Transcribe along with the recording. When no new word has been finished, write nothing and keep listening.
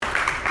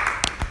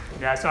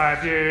Yeah, so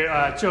if you're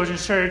a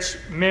children's church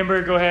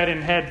member, go ahead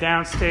and head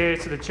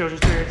downstairs to the children's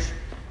church.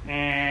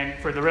 And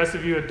for the rest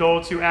of you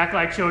adults who act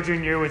like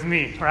children, you're with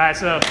me, all right?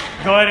 So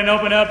go ahead and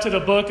open up to the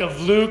book of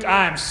Luke.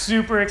 I'm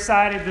super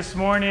excited this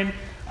morning,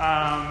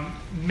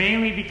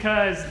 mainly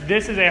because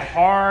this is a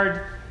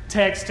hard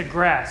text to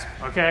grasp,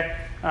 okay?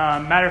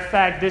 Matter of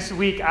fact, this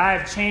week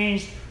I've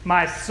changed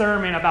my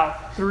sermon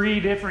about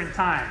 3 different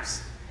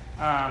times.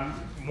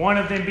 One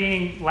of them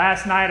being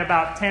last night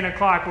about 10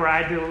 o'clock where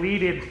I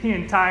deleted the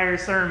entire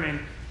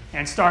sermon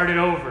and started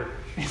over.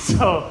 And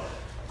so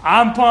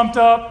I'm pumped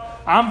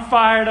up. I'm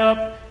fired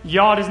up.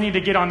 Y'all just need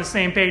to get on the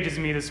same page as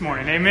me this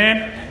morning.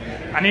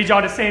 Amen? I need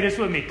y'all to say this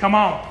with me. Come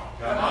on.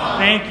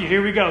 Thank you.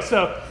 Here we go.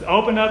 So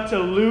open up to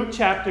Luke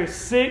chapter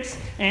 6.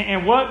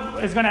 And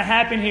what is going to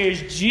happen here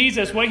is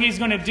Jesus, what he's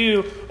going to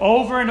do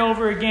over and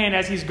over again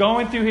as he's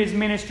going through his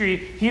ministry,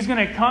 he's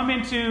going to come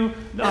into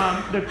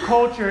the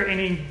culture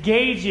and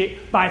engage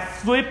it by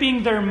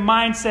flipping their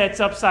mindsets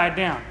upside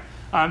down.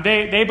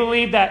 They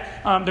believe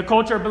that, the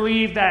culture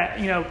believed that,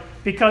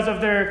 because of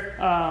their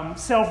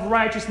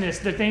self-righteousness,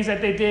 the things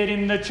that they did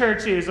in the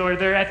churches or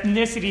their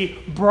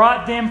ethnicity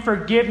brought them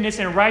forgiveness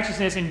and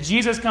righteousness. And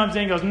Jesus comes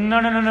in and goes,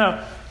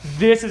 no.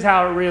 This is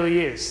how it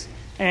really is.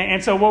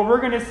 And so what we're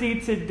going to see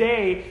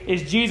today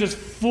is Jesus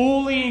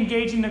fully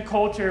engaging the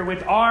culture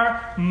with our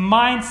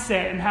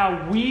mindset and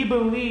how we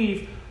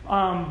believe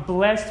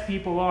blessed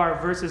people are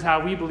versus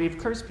how we believe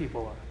cursed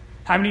people are.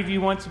 How many of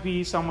you want to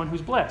be someone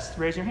who's blessed?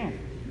 Raise your hand.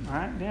 All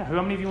right? Yeah.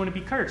 How many of you want to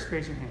be cursed?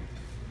 Raise your hand.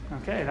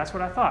 Okay, that's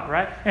what I thought,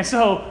 right? And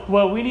so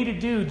what we need to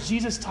do,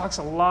 Jesus talks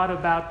a lot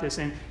about this.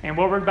 And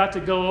what we're about to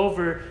go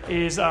over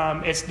is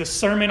it's the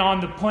Sermon on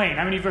the Plain.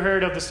 How many of you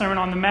heard of the Sermon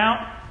on the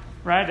Mount?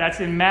 Right? That's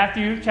in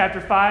Matthew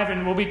chapter 5,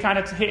 and we'll be kind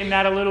of hitting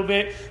that a little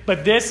bit.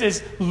 But this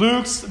is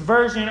Luke's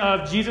version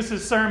of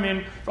Jesus'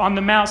 Sermon on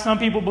the Mount. Some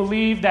people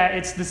believe that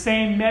it's the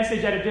same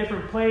message at a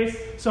different place.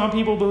 Some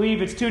people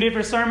believe it's 2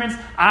 different sermons.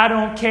 I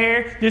don't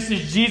care. This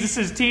is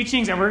Jesus'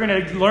 teachings, and we're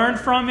going to learn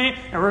from it,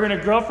 and we're going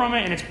to grow from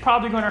it, and it's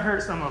probably going to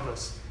hurt some of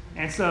us.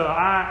 And so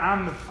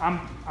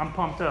I'm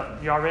pumped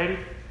up. Y'all ready?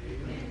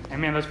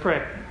 Amen. Let's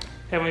pray.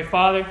 Heavenly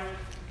Father,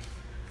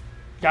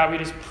 God, we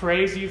just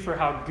praise you for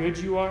how good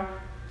you are.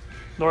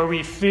 Lord,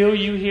 we feel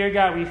you here,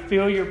 God. We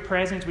feel your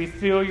presence. We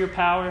feel your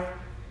power.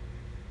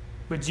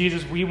 But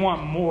Jesus, we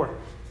want more.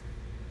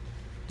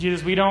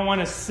 Jesus, we don't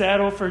want to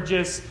settle for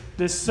just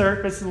this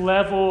surface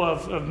level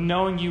of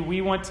knowing you.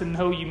 We want to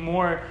know you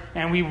more.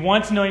 And we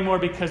want to know you more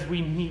because we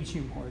need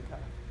you more, God.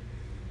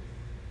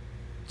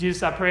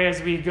 Jesus, I pray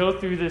as we go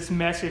through this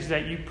message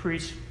that you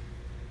preach,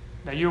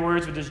 that your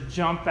words would just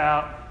jump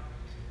out,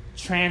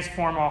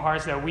 transform our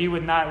hearts, that we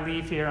would not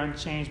leave here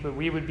unchanged, but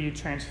we would be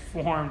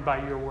transformed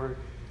by your word.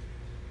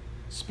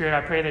 Spirit,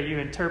 I pray that you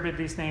interpret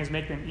these things,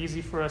 make them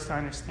easy for us to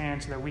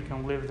understand so that we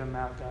can live them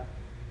out, God.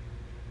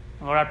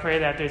 And Lord, I pray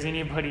that if there's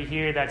anybody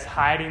here that's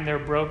hiding their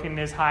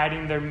brokenness,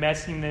 hiding their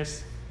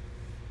messiness,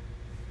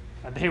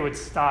 that they would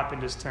stop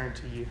and just turn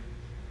to you.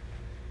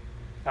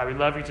 God, we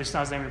love you. In your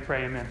son's name we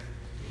pray, amen.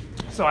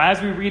 So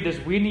as we read this,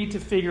 we need to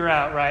figure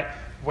out, right,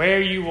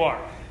 where you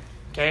are.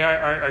 Okay,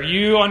 are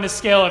you on the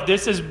scale of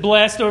this is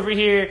blessed over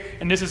here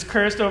and this is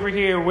cursed over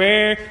here?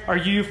 Where are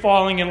you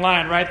falling in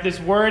line, right? This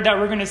word that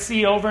we're going to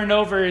see over and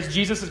over is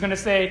Jesus is going to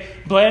say,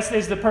 blessed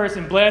is the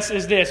person, blessed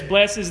is this,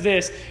 blessed is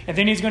this. And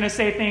then he's going to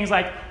say things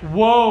like,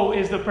 woe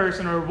is the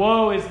person, or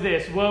woe is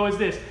this, woe is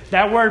this.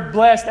 That word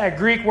blessed, that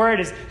Greek word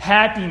is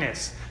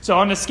happiness. So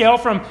on the scale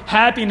from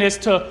happiness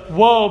to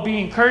woe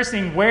being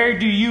cursing, where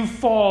do you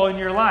fall in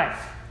your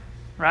life?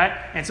 Right?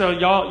 And so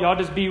y'all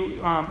just be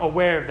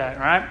aware of that,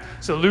 all right?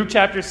 So Luke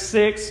chapter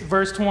 6,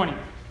 verse 20. All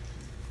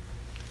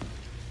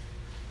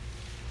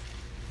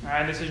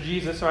right, this is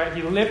Jesus, all right?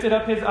 He lifted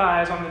up his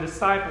eyes on the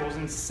disciples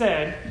and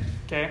said,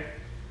 okay,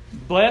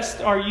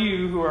 blessed are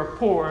you who are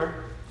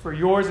poor, for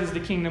yours is the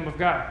kingdom of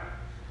God.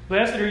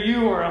 Blessed are you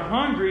who are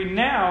hungry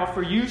now,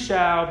 for you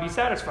shall be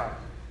satisfied.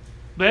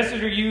 Blessed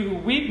are you who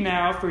weep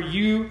now, for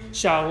you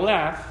shall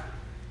laugh.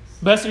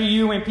 Blessed are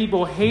you when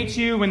people hate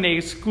you, when they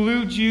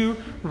exclude you,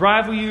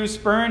 rival you,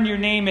 spurn your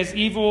name as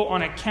evil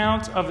on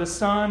account of the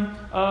Son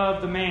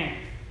of the Man.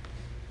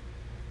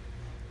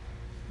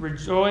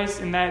 Rejoice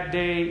in that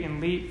day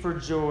and leap for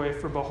joy,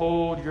 for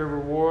behold, your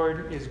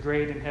reward is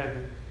great in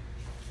heaven.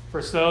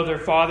 For so their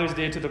fathers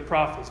did to the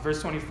prophets.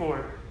 Verse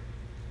 24.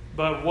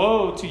 But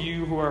woe to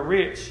you who are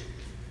rich,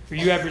 for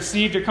you have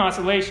received your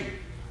consolation.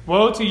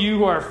 Woe to you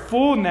who are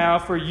full now,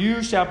 for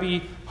you shall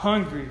be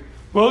hungry.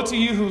 Woe to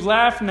you who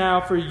laugh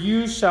now, for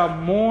you shall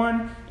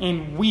mourn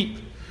and weep.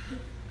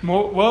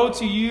 Woe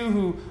to you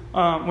who,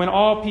 when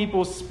all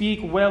people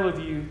speak well of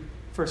you,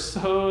 for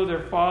so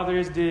their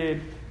fathers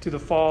did to the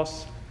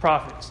false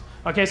prophets.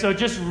 Okay, so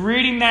just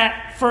reading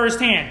that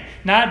firsthand,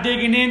 not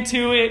digging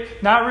into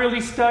it, not really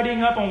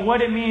studying up on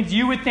what it means,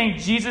 you would think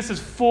Jesus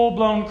is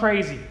full-blown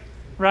crazy,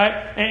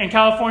 right? In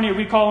California,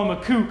 we call him a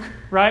kook,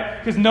 right?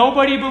 Because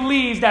nobody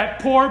believes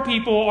that poor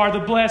people are the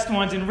blessed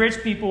ones and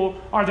rich people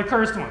are the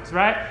cursed ones,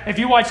 right? If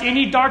you watch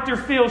any Dr.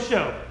 Phil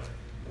show,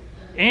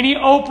 any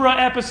Oprah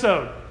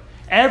episode,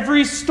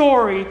 Every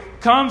story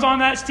comes on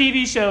that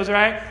TV shows,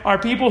 right, are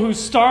people who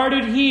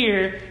started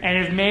here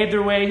and have made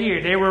their way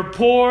here. They were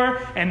poor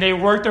and they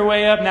worked their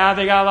way up. Now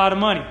they got a lot of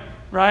money,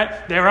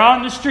 right? They were out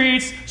in the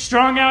streets,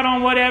 strung out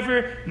on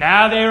whatever.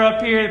 Now they're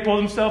up here. They pulled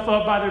themselves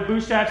up by their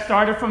bootstraps,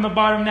 started from the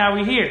bottom. Now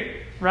we're here,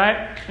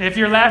 right? And if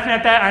you're laughing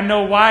at that, I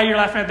know why you're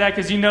laughing at that,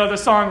 because you know the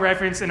song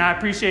reference, and I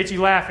appreciate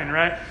you laughing,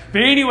 right?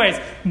 But anyways,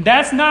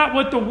 that's not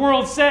what the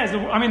world says.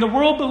 I mean, the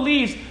world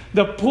believes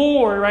the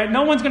poor, right?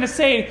 No one's going to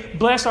say,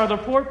 blessed are the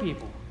poor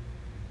people.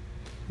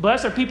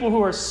 Blessed are people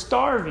who are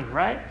starving,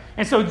 right?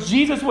 And so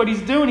Jesus, what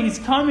he's doing, he's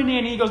coming in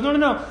and he goes,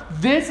 no.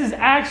 This is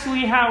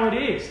actually how it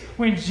is.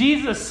 When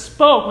Jesus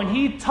spoke, when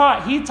he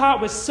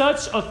taught with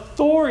such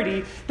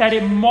authority that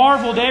it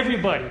marveled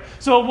everybody.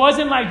 So it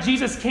wasn't like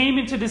Jesus came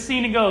into the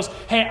scene and goes,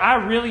 hey, I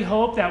really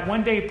hope that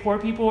one day poor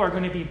people are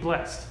going to be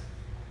blessed,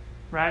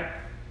 right?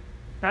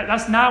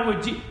 That's not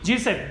what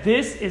Jesus said.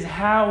 This is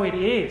how it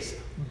is.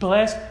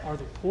 Blessed are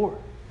the poor.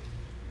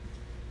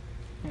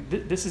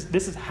 This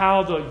is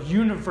how the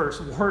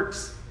universe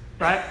works,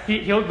 right?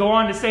 He'll go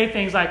on to say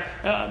things like,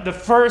 the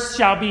first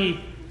shall be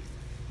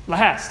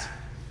last,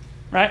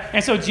 right?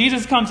 And so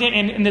Jesus comes in,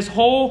 and this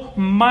whole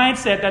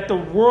mindset that the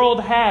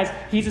world has,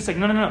 he's just like,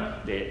 no.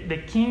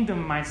 The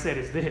kingdom mindset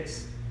is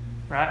this,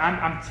 right?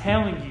 I'm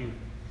telling you,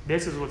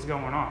 this is what's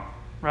going on,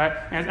 right?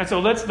 And so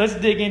let's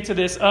dig into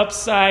this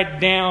upside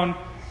down,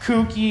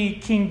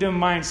 kooky kingdom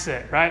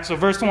mindset, right? So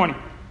verse 20.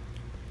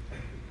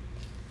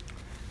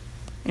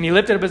 And he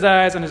lifted up his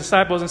eyes on his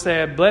disciples and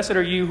said, blessed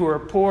are you who are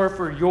poor,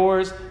 for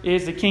yours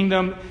is the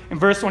kingdom. In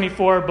verse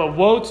 24, but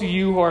woe to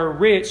you who are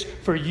rich,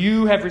 for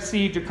you have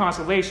received your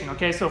consolation.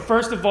 Okay, so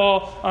first of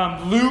all,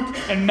 Luke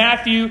and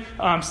Matthew,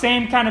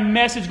 same kind of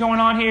message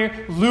going on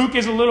here. Luke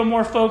is a little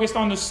more focused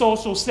on the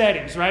social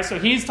settings, right? So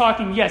he's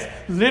talking, yes,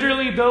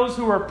 literally those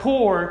who are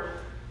poor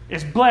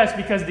is blessed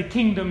because the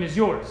kingdom is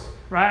yours,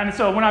 right? And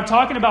so when I'm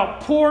talking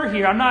about poor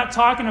here, I'm not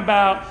talking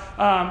about,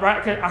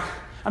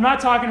 I'm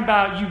not talking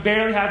about you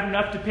barely have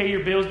enough to pay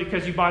your bills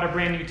because you bought a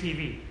brand new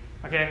TV.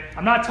 Okay?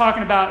 I'm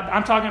talking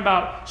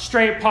about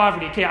straight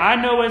poverty. Okay, I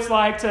know what it's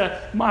like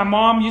my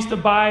mom used to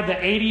buy the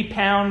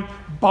 80-pound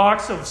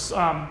box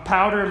of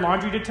powder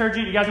laundry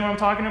detergent. You guys know what I'm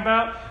talking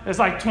about? It's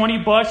like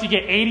 $20. You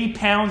get 80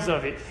 pounds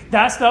of it.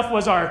 That stuff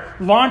was our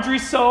laundry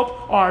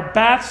soap, our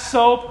bath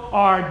soap,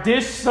 our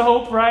dish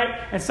soap, right?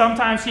 And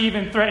sometimes she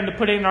even threatened to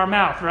put it in our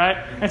mouth, right?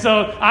 And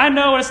so I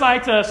know what it's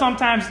like to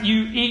sometimes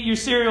you eat your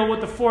cereal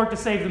with a fork to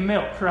save the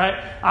milk,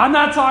 right? I'm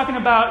not talking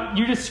about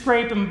you just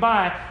scrape and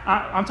buy.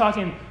 I'm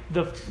talking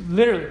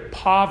literally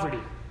poverty.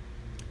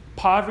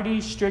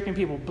 Poverty-stricken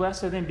people.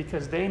 Blessed are them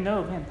because they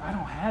know, man, I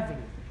don't have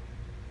anything.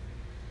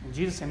 And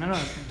Jesus said, no,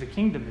 the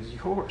kingdom is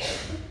yours.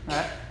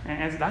 Right?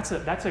 And that's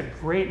a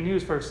great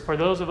news for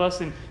those of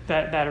us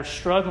that are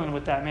struggling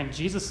with that. Man,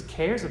 Jesus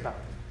cares about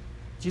them.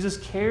 Jesus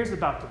cares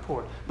about the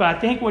poor. But I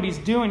think what he's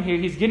doing here,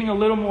 he's getting a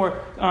little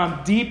more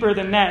deeper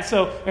than that.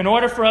 So in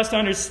order for us to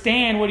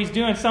understand what he's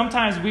doing,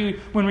 sometimes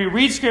when we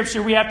read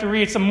Scripture, we have to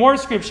read some more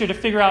Scripture to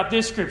figure out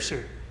this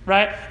Scripture.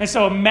 Right? And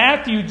so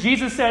Matthew,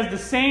 Jesus says the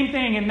same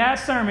thing in that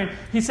sermon.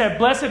 He said,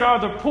 blessed are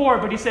the poor,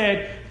 but he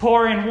said,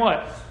 poor in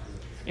what?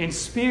 In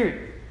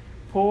spirit.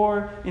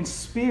 Poor in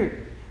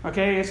spirit.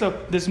 Okay? And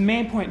so this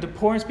main point, the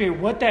poor in spirit,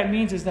 what that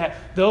means is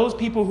that those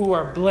people who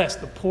are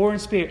blessed, the poor in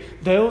spirit,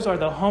 those are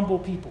the humble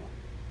people.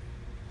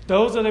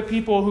 Those are the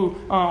people who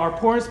are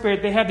poor in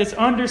spirit. They have this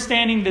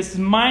understanding, this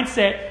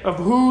mindset of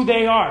who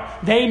they are.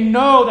 They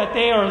know that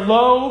they are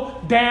low,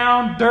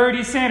 down,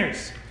 dirty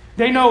sinners.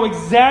 They know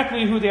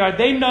exactly who they are.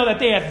 They know that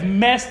they have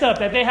messed up,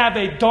 that they have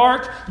a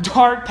dark,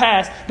 dark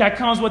past that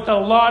comes with a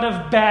lot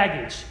of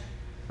baggage.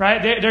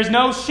 Right? There's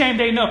no shame.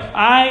 They know,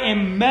 I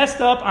am messed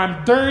up.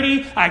 I'm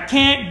dirty. I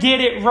can't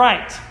get it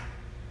right.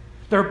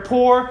 They're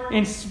poor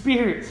in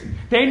spirit.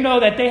 They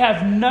know that they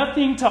have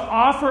nothing to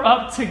offer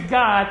up to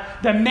God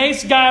that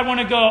makes God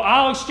want to go,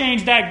 I'll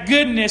exchange that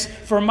goodness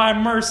for my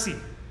mercy.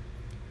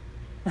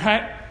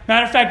 Right?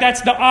 Matter of fact,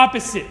 that's the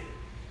opposite.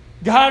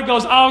 God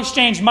goes, I'll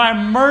exchange my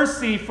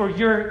mercy for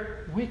your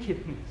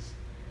wickedness.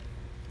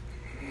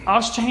 I'll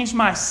exchange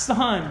my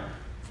son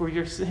for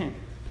your sin.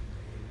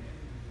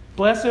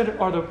 Blessed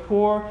are the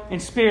poor in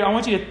spirit. I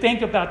want you to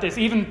think about this.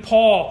 Even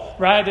Paul,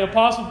 right? The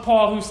Apostle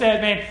Paul, who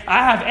said, man,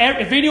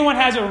 if anyone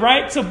has a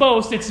right to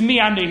boast, it's me.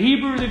 I'm the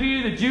Hebrew of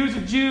you, the Jews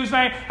of Jews,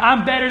 right?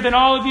 I'm better than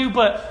all of you,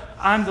 but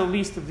I'm the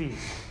least of these.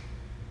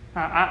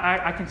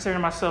 I consider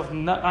myself,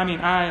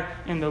 I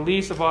am the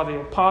least of all the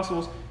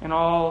apostles and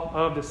all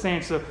of the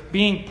saints. So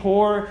being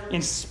poor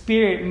in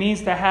spirit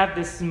means to have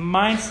this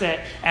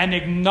mindset and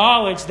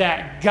acknowledge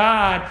that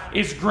God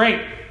is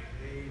great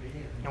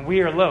and we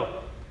are low.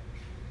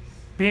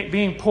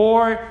 Being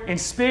poor in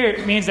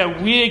spirit means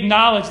that we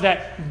acknowledge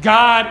that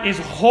God is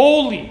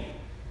holy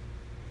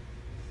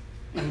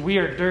and we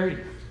are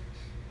dirty.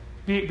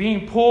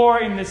 Being poor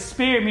in the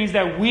spirit means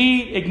that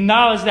we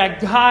acknowledge that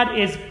God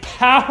is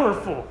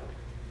powerful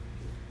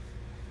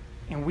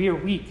and we are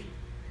weak.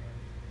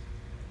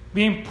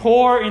 Being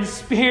poor in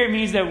spirit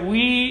means that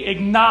we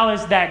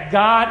acknowledge that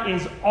God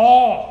is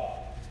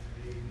all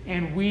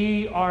and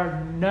we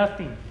are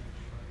nothing.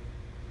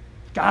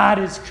 God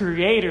is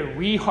creator.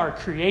 We are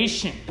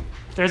creation.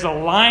 There's a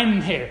line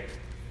there.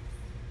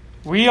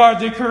 We are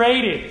the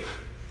created,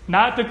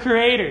 not the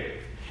creator.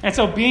 And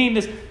so being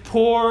this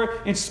poor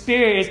in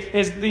spirit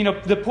is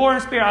the poor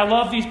in spirit. I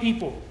love these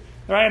people,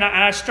 right? And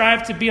I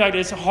strive to be like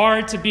this. It's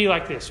hard to be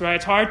like this, right?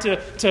 It's hard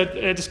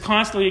to just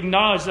constantly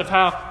acknowledge of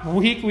how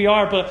weak we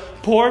are.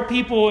 But poor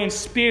people in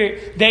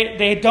spirit,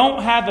 they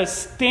don't have a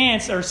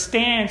stance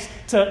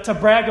to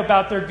brag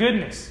about their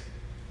goodness.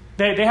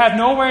 They have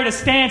nowhere to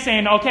stand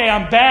saying, okay,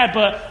 I'm bad,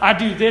 but I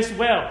do this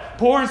well.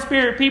 Poor in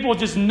spirit people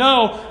just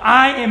know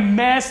I am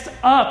messed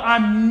up.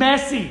 I'm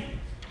messy.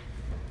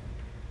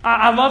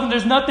 I love them.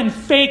 There's nothing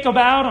fake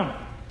about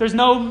them. There's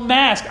no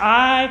mask.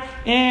 I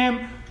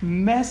am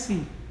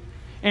messy.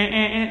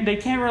 And they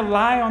can't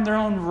rely on their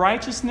own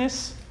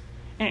righteousness.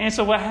 And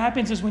so what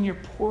happens is when you're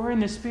poor in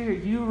the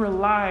spirit, you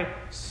rely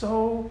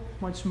so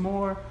much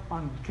more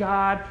on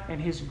God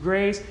and His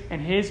grace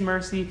and His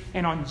mercy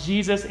and on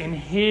Jesus and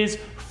His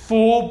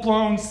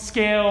full-blown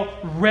scale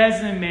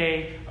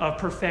resume of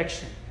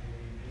perfection.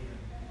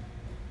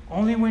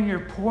 Only when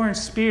you're poor in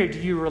spirit do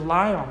you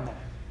rely on that.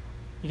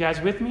 You guys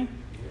with me?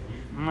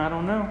 I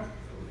don't know.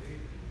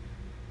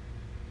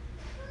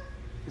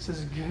 This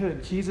is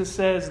good. Jesus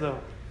says, though,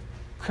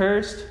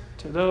 cursed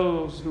to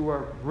those who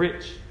are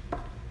rich.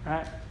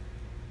 Right?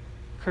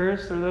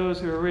 Cursed are those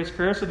who are rich.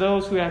 Cursed are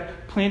those who have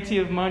plenty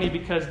of money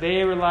because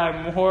they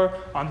rely more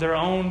on their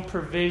own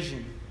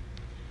provision,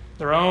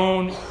 their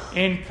own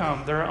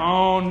income, their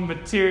own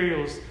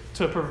materials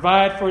to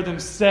provide for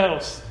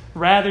themselves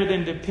rather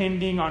than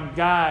depending on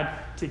God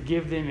to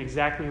give them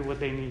exactly what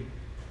they need.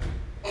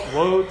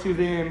 Woe to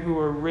them who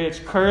are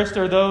rich. Cursed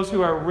are those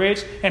who are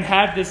rich and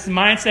have this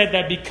mindset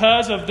that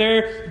because of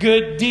their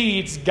good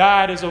deeds,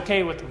 God is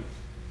okay with them.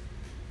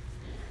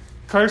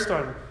 Cursed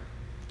are them.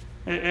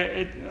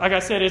 Like I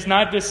said, it's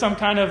not just some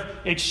kind of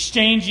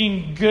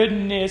exchanging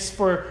goodness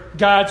for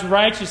God's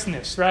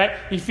righteousness, right?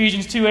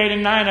 Ephesians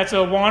 2:8-9, that's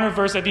a wonder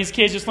verse that these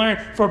kids just learned.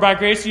 For by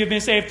grace you have been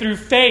saved through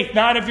faith,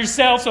 not of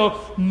yourself, so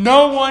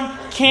no one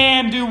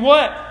can do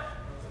what?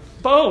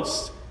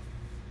 Boast.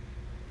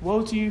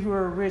 Woe to you who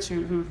are rich,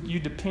 who you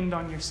depend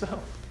on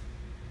yourself.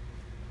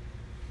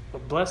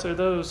 But blessed are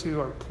those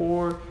who are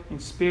poor in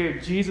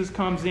spirit. Jesus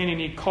comes in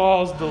and He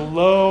calls the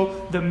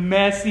low, the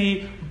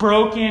messy,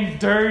 broken,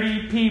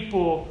 dirty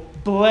people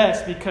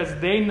blessed because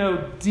they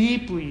know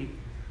deeply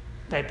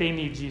that they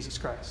need Jesus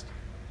Christ.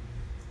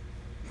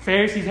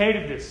 Pharisees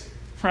hated this,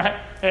 right?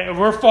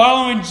 We're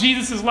following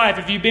Jesus' life.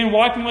 If you've been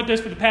walking with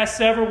us for the past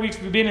several weeks,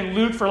 we've been in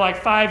Luke for like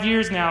 5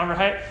 years now,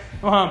 right?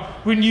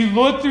 When you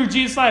look through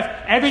Jesus' life,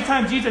 every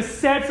time Jesus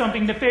said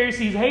something, the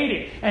Pharisees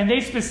hated. And they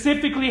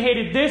specifically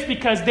hated this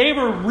because they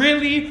were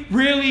really,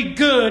 really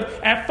good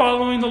at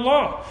following the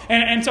law.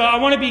 And so I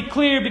want to be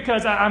clear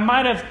because I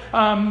might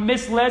have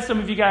misled some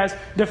of you guys.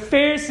 The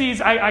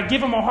Pharisees, I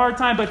give them a hard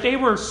time, but they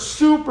were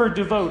super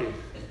devoted.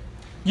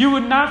 You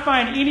would not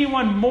find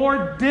anyone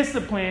more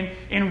disciplined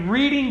in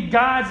reading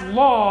God's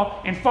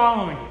law and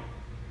following it.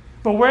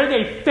 But where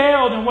they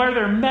failed and where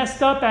they're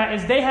messed up at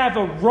is they have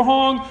a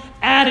wrong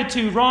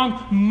attitude, wrong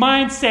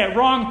mindset,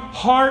 wrong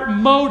heart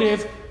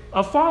motive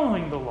of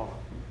following the law.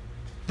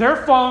 They're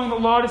following the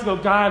law to go,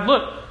 God,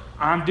 look,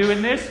 I'm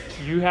doing this.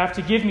 You have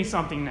to give me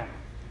something now.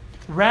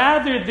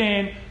 Rather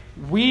than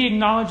we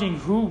acknowledging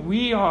who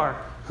we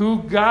are,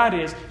 who God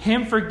is,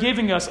 Him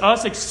forgiving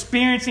us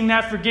experiencing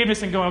that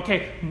forgiveness and going,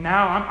 okay,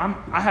 now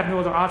I have no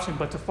other option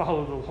but to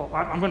follow the law.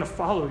 I'm going to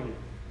follow you.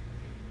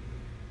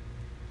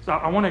 So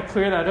I want to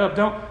clear that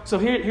up. So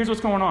here's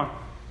what's going on.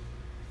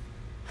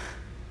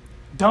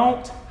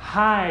 Don't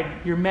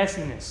hide your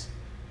messiness.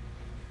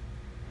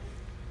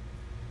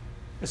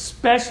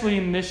 Especially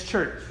in this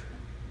church.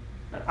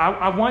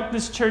 I want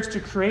this church to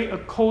create a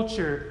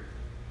culture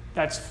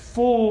that's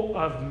full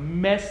of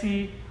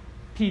messy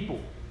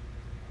people.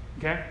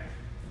 Okay?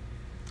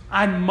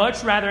 I'd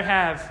much rather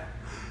have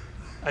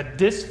a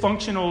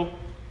dysfunctional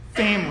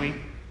family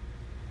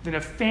than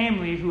a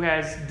family who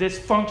has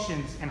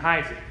dysfunctions and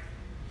hides it.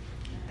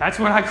 That's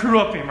what I grew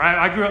up in,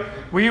 right?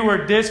 We were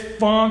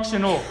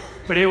dysfunctional,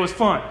 but it was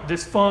fun.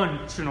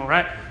 Dysfunctional,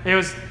 right? It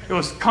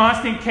was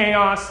constant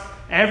chaos,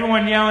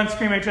 everyone yelling,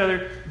 screaming at each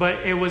other,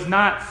 but it was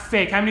not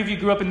fake. How many of you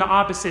grew up in the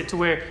opposite to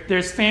where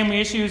there's family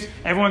issues,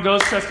 everyone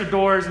goes, shuts their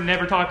doors, and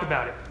never talk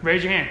about it?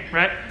 Raise your hand,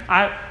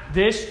 right?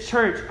 This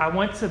church, I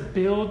want to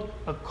build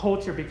a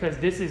culture because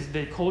this is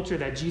the culture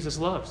that Jesus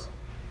loves.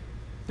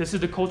 This is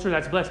the culture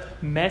that's blessed.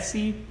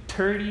 Messy,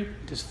 dirty,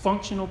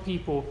 dysfunctional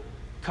people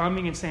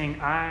coming and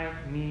saying, I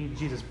need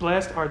Jesus.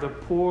 Blessed are the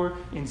poor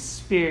in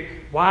spirit.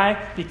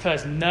 Why?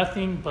 Because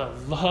nothing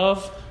but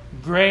love,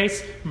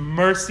 grace,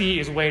 mercy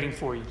is waiting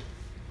for you.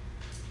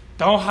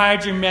 Don't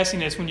hide your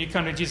messiness when you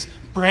come to Jesus.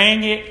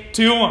 Bring it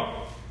to Him.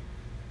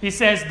 He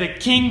says the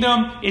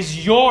kingdom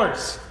is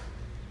yours.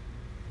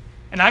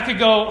 And I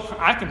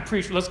can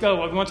preach. Let's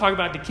go. We want to talk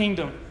about the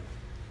kingdom.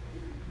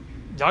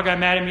 Y'all got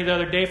mad at me the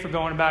other day for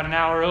going about an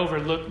hour over.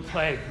 Look,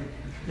 play.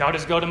 Y'all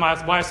just go to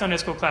my wife's Sunday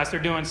school class.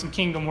 They're doing some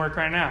kingdom work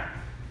right now.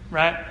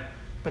 Right?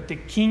 but the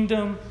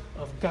kingdom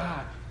of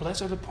God.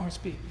 Blessed are the poor in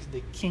spirit, because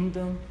the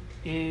kingdom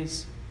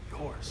is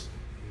yours.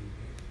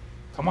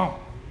 Come on.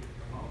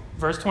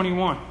 Verse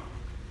 21.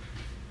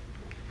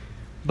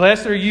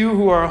 Blessed are you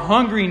who are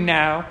hungry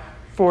now,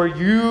 for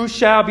you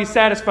shall be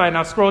satisfied.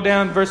 Now scroll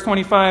down, verse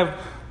 25.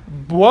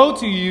 Woe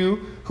to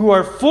you who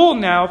are full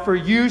now, for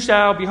you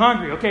shall be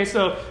hungry. Okay,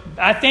 so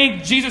I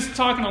think Jesus is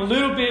talking a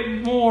little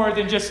bit more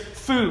than just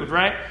food,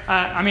 right?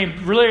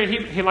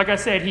 Really, he, like I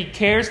said, he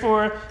cares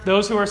for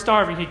those who are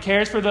starving. He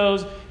cares for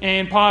those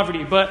in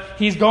poverty, but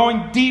he's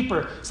going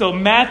deeper. So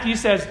Matthew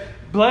says,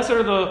 blessed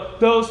are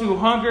those who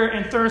hunger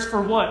and thirst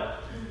for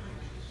what?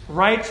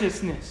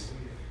 Righteousness.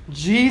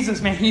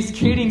 Jesus, man, he's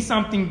getting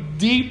something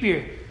deep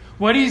here.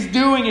 What he's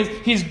doing is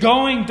he's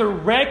going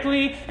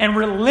directly and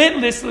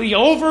relentlessly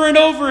over and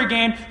over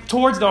again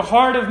towards the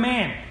heart of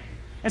man.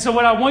 And so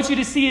what I want you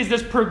to see is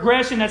this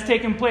progression that's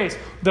taking place.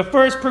 The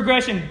first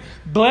progression,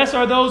 blessed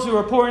are those who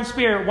are poor in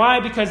spirit.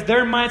 Why? Because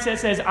their mindset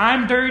says,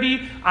 I'm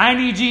dirty, I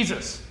need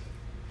Jesus.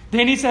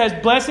 Then he says,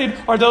 blessed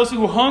are those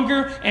who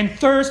hunger and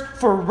thirst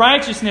for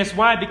righteousness.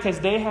 Why? Because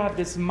they have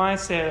this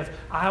mindset of,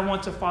 I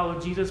want to follow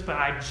Jesus, but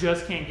I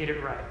just can't get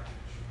it right.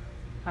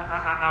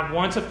 I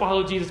want to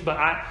follow Jesus, but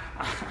I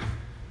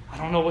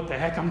don't know what the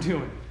heck I'm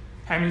doing.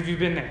 How many of you have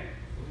been there?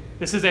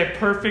 This is a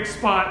perfect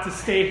spot to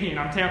stay in.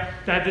 I'm telling you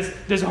that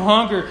this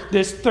hunger,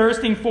 this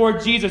thirsting for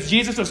Jesus.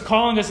 Jesus is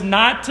calling us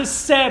not to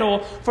settle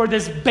for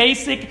this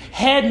basic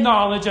head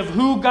knowledge of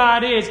who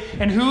God is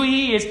and who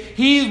He is.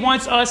 He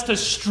wants us to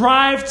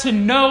strive to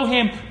know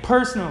Him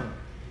personally.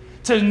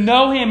 To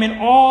know Him in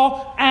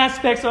all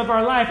aspects of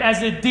our life. As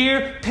the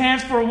deer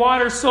pants for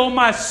water, so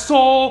my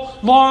soul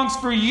longs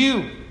for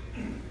you.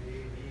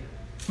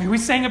 We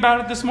sang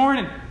about it this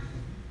morning.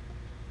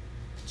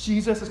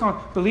 Jesus is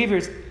calling.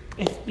 Believers,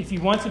 if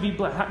you want to be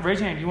blessed, raise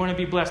your hand. You want to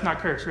be blessed, not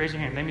cursed. Raise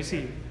your hand. Let me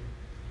see you.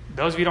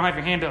 Those of you who don't have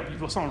your hand up,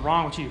 there's something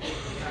wrong with you.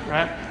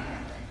 Right?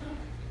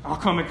 I'll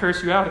come and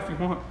curse you out if you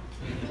want.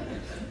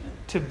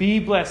 To be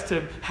blessed,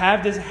 to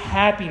have this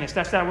happiness.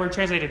 That's that word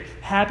translated.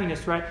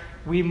 Happiness, right?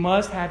 We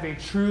must have a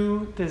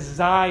true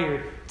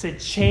desire to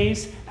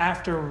chase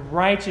after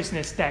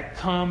righteousness that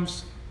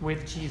comes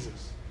with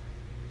Jesus.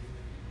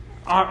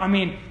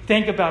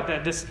 Think about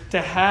that.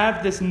 To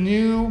have this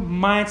new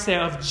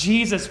mindset of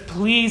Jesus,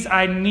 please,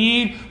 I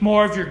need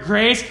more of your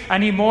grace. I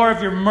need more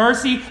of your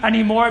mercy. I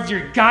need more of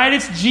your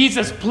guidance.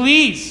 Jesus,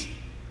 please.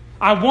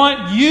 I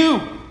want you.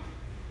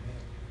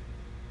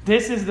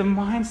 This is the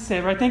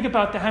mindset, right? Think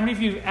about that. How many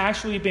of you have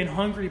actually been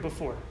hungry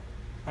before?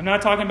 I'm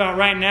not talking about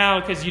right now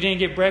because you didn't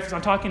get breakfast.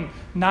 I'm talking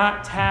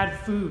not had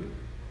food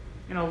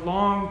in a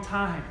long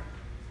time.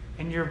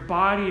 And your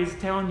body is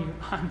telling you,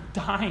 I'm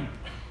dying.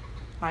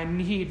 I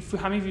need food.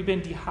 How many of you have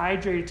been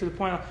dehydrated to the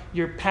point of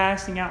you're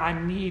passing out? I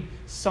need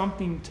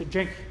something to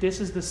drink. This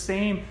is the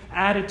same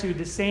attitude,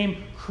 the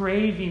same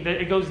craving,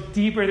 that it goes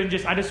deeper than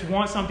just, I just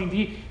want something to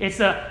eat. It's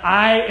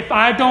if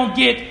I don't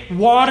get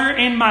water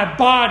in my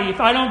body,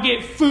 if I don't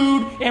get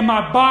food in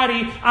my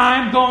body,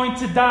 I'm going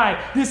to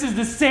die. This is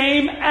the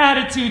same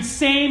attitude,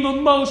 same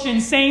emotion,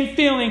 same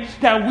feeling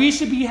that we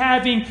should be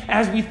having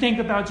as we think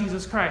about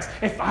Jesus Christ.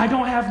 If I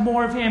don't have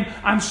more of Him,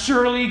 I'm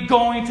surely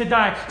going to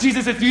die.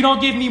 Jesus, if you don't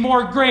give me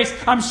more grace,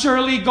 I'm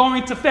surely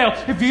going to fail.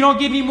 If you don't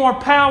give me more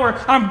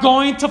power, I'm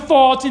going to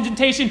fall to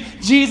temptation.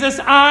 Jesus,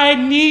 I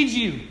need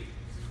you.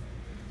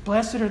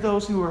 Blessed are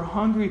those who are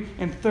hungry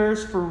and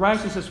thirst for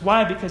righteousness.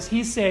 Why? Because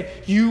He said,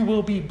 you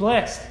will be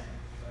blessed.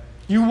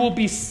 You will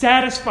be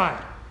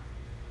satisfied.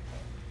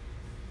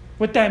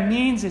 What that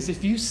means is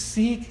if you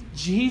seek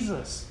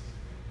Jesus,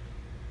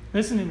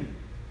 listen to me.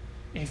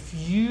 If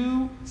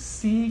you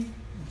seek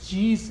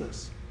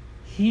Jesus,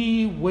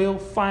 He will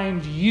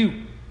find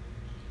you.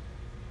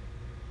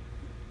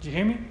 Did you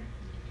hear me?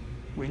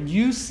 When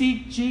you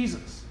seek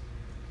Jesus,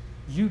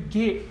 you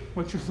get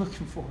what you're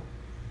looking for.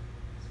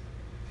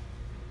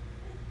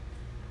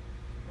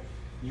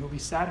 You'll be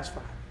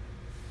satisfied.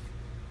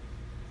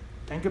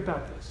 Think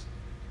about this.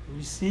 When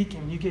you seek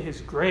Him, you get His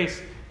grace,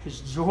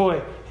 His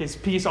joy, His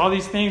peace, all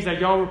these things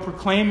that y'all were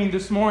proclaiming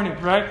this morning,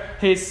 right?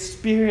 His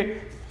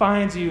Spirit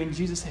finds you, and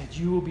Jesus said,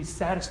 you will be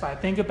satisfied.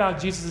 Think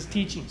about Jesus'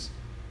 teachings,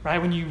 right?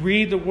 When you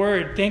read the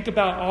Word, think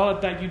about all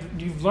of that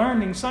you've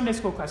learned in Sunday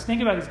school class.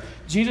 Think about this.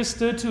 Jesus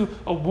stood to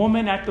a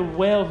woman at the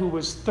well who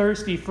was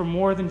thirsty for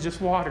more than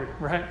just water,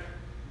 right?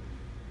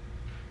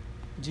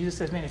 Jesus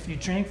says, man, if you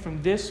drink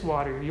from this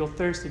water, you'll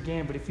thirst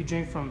again. But if you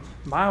drink from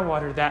my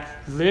water, that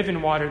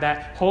living water,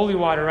 that holy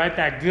water, right,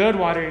 that good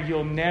water,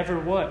 you'll never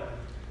what?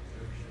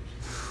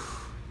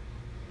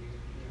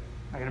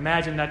 I can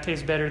imagine that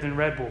tastes better than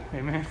Red Bull.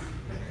 Amen?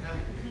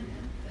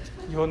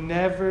 You'll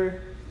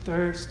never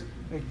thirst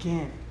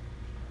again.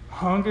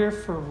 Hunger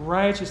for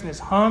righteousness,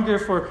 hunger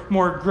for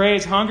more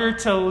grace, hunger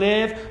to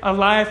live a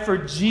life for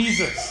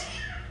Jesus.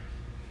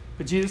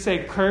 But Jesus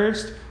said,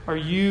 cursed are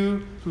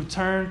you who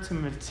turn to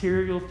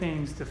material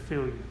things to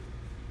fill you.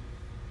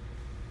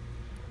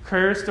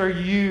 Cursed are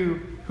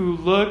you who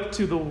look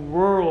to the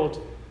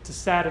world to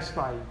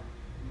satisfy you.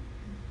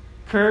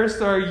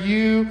 Cursed are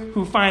you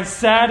who find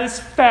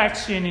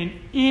satisfaction in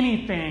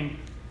anything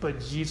but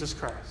Jesus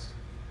Christ.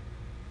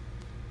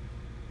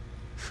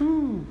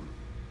 Whew.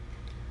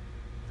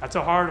 That's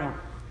a hard one.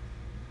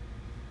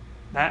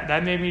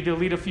 That made me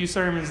delete a few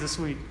sermons this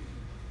week.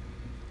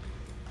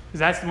 Because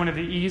that's one of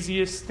the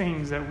easiest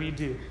things that we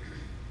do,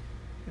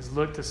 is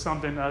look to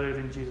something other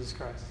than Jesus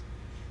Christ.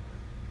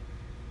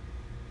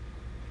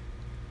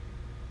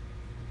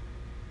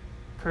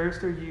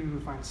 Cursed are you who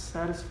find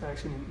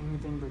satisfaction in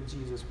anything but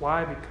Jesus.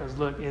 Why? Because,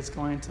 look, it's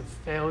going to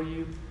fail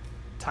you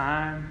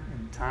time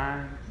and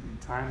time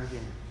and time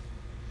again.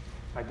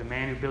 Like the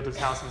man who built his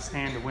house in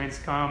sand, the winds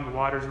come, the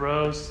waters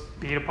rose,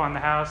 beat upon the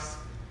house,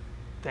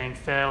 thing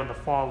fell, and the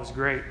fall was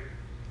great.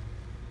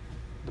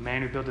 The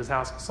man who built his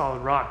house on solid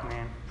rock,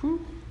 man,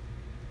 whew,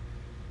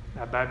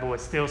 that bad boy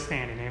is still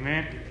standing,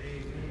 amen?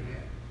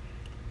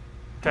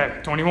 Okay,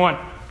 21.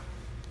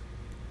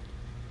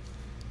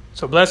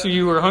 So blessed are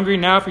you who are hungry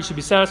now, for you should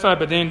be satisfied.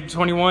 But then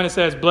 21, it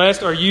says,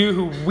 blessed are you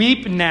who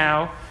weep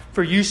now,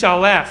 for you shall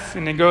laugh.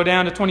 And then go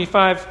down to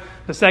 25,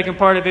 the second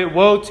part of it,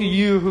 woe to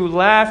you who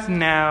laugh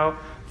now,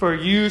 for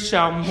you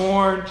shall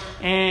mourn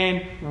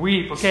and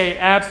weep. Okay,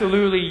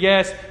 absolutely,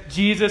 yes.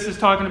 Jesus is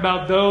talking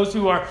about those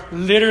who are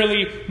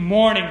literally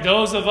mourning.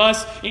 Those of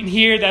us in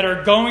here that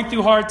are going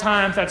through hard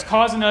times, that's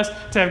causing us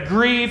to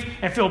grieve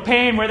and feel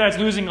pain, whether that's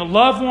losing a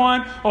loved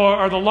one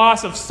or the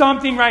loss of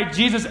something, right?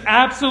 Jesus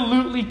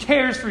absolutely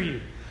cares for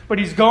you. But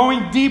he's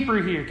going deeper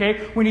here,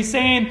 okay? When he's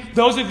saying,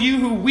 those of you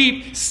who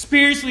weep,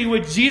 spiritually,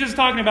 what Jesus is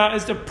talking about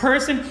is the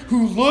person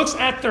who looks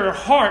at their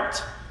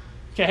heart,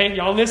 okay?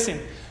 Y'all listen.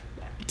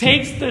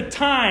 Takes the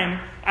time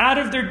out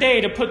of their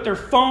day to put their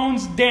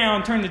phones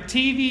down, turn the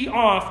TV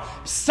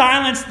off,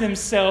 silence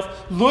themselves,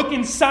 look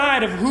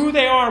inside of who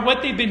they are,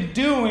 what they've been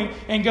doing,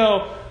 and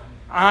go,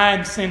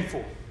 I'm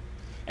sinful.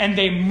 And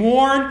they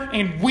mourn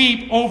and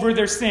weep over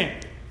their sin.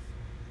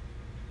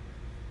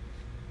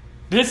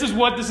 This is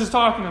what this is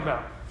talking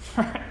about.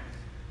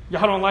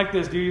 Y'all don't like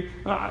this, do you?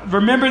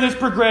 Remember this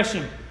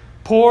progression.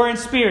 Poor in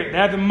spirit. They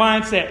have the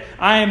mindset.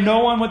 I am no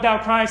one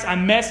without Christ.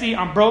 I'm messy.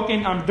 I'm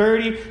broken. I'm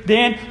dirty.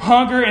 Then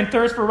hunger and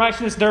thirst for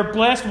righteousness. They're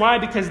blessed. Why?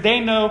 Because they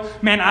know,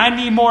 man, I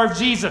need more of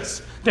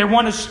Jesus. They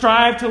want to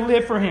strive to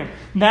live for him.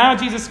 Now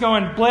Jesus is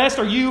going, blessed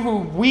are you who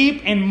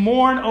weep and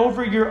mourn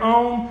over your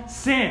own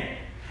sin.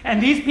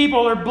 And these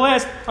people are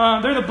blessed.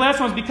 They're the blessed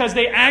ones because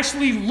they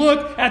actually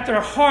look at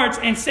their hearts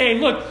and say,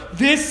 look,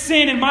 this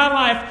sin in my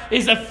life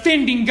is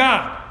offending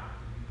God.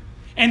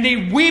 And they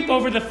weep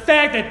over the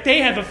fact that they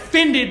have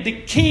offended the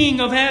King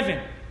of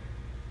heaven.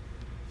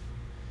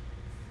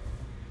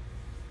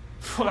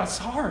 Well, that's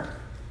hard.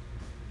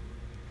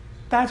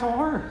 That's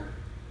hard.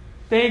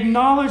 They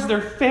acknowledge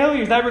their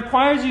failures. That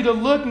requires you to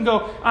look and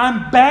go,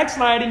 I'm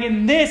backsliding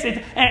in this.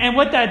 And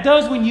what that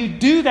does when you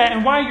do that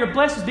and why you're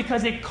blessed is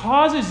because it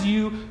causes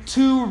you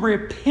to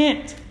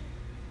repent.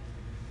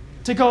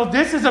 To go,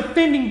 this is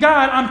offending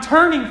God. I'm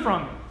turning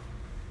from it.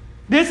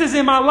 This is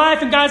in my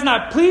life and God's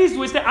not pleased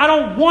with it. I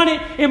don't want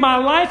it in my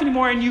life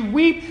anymore. And you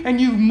weep and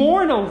you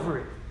mourn over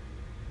it.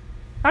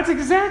 That's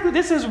exactly,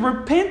 this is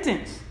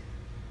repentance.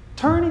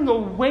 Turning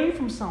away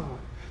from someone.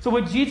 So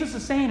what Jesus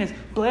is saying is,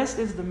 blessed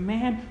is the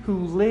man who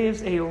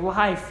lives a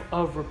life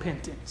of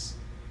repentance.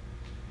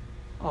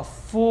 A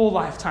full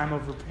lifetime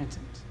of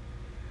repentance.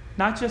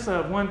 Not just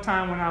a one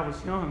time when I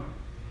was young,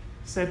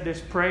 said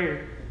this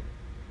prayer,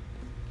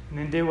 and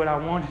then did what I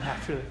wanted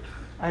after it.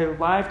 A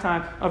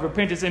lifetime of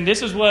repentance. And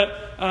this is what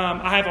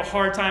I have a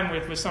hard time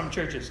with some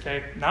churches,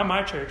 okay? Not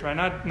my church, right?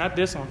 Not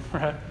this one,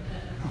 right?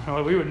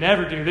 Well, we would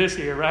never do this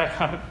here,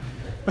 right?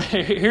 But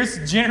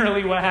here's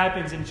generally what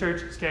happens in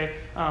churches, okay?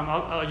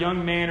 A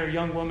young man or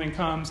young woman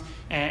comes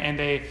and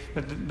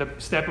the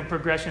step of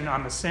progression,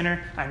 I'm a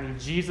sinner, I need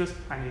Jesus,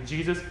 I need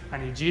Jesus, I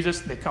need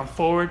Jesus. They come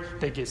forward,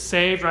 they get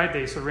saved, right?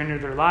 They surrender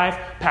their life.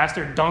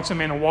 Pastor dunks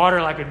them in the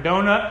water like a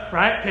donut,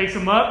 right? Picks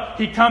them up.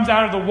 He comes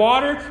out of the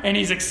water and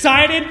he's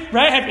excited,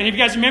 right? And if you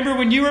guys remember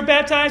when you were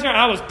baptized, right?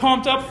 I was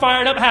pumped up,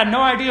 fired up, had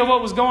no idea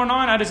what was going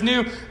on. I just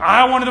knew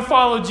I wanted to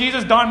follow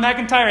Jesus. Don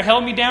McIntyre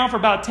held me down for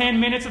about 10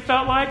 minutes, it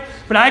felt like.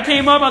 But I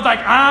came up, I was like,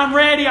 I'm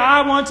ready,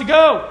 I want to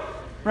go.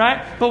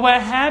 Right? But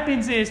what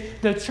happens is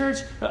the church,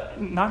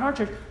 not our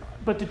church,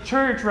 but the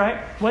church, right?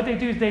 What they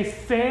do is they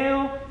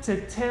fail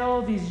to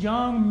tell these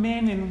young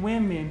men and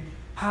women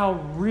how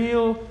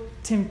real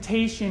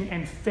temptation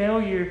and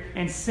failure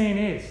and sin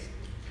is.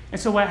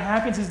 And so what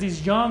happens is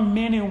these young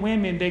men and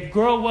women, they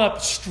grow up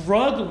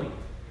struggling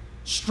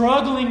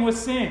with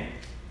sin.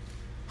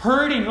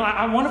 Hurting.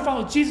 I want to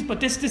follow Jesus, but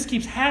this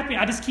keeps happening.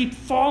 I just keep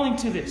falling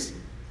to this.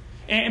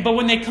 But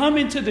when they come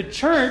into the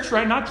church,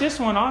 right, not this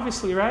one,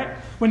 obviously, right?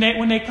 When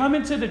they come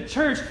into the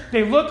church,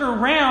 they look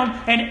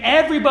around and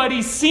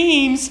everybody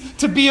seems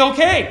to be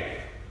okay.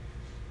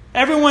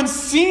 Everyone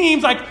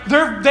seems like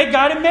they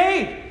got it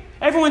made.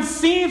 Everyone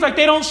seems like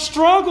they don't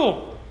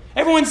struggle.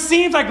 Everyone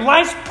seems like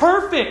life's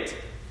perfect.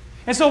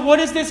 And so what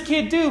does this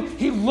kid do?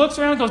 He looks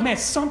around and goes, man,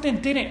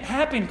 something didn't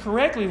happen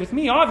correctly with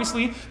me,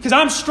 obviously, because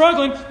I'm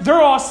struggling.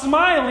 They're all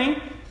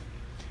smiling.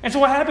 And so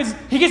what happens?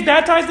 He gets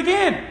baptized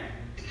again.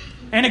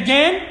 And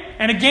again,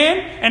 and again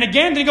and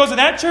again. Then he goes to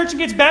that church and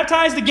gets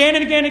baptized again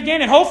and again and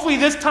again. And hopefully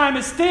this time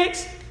it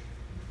sticks.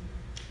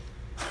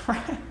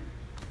 Right?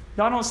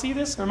 Y'all don't see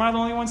this? Or am I the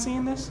only one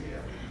seeing this?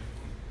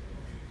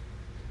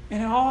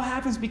 And it all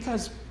happens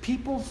because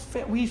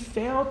we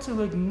fail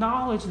to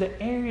acknowledge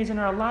the areas in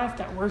our life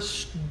that we're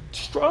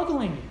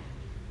struggling in.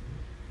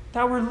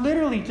 That we're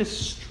literally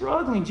just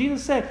struggling.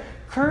 Jesus said,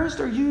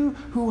 "Cursed are you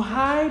who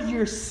hide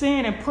your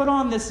sin and put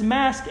on this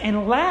mask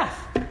and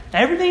laugh."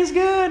 Everything's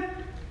good.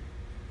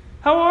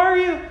 How are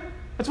you?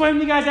 That's why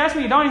when you guys ask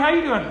me, "Donnie, how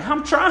you doing?"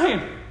 I'm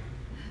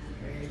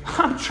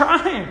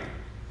trying.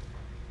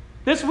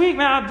 This week,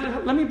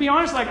 man, let me be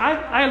honest,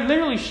 I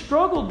literally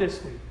struggled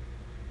this week.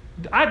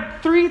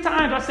 3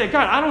 times I said,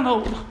 "God, I don't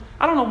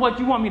know what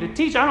you want me to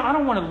teach. I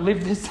don't want to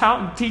live this out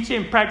and teach it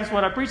and practice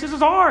what I preach. This is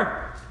hard."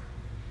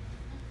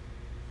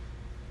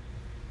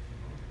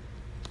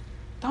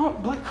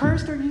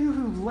 Cursed are you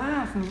who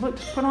laugh and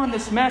put on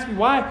this mask.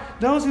 Why?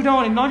 Those who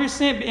don't acknowledge your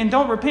sin and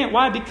don't repent.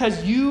 Why?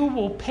 Because you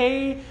will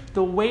pay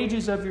the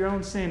wages of your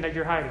own sin that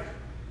you're hiding.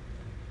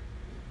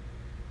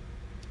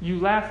 You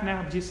laugh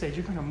now, but Jesus said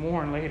you're going to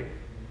mourn later.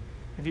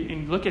 If you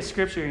look at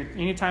Scripture,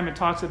 anytime it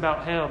talks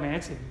about hell, man,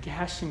 it's a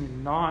gashing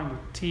and gnawing your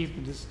teeth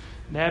and just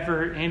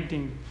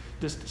never-ending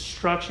this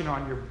destruction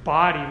on your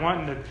body,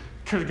 wanting to,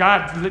 because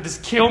God,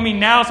 just kill me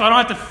now so I don't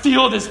have to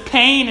feel this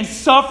pain and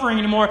suffering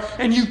anymore.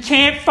 And you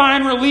can't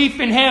find relief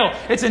in hell.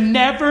 It's a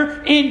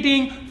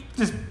never-ending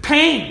just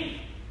pain.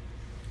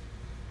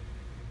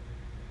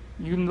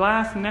 You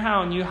laugh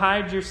now and you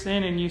hide your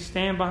sin and you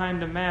stand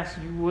behind the mask.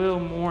 You will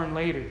mourn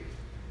later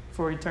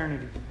for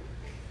eternity.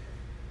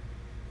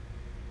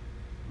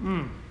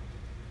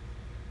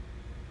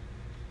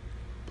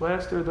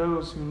 Blessed are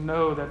those who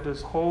know that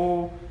this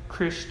whole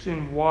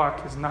Christian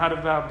walk is not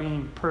about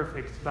being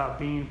perfect. It's about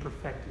being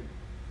perfected.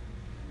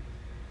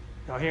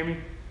 Y'all hear me?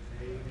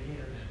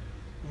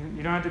 Amen.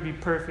 You don't have to be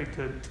perfect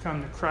to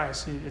come to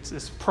Christ. It's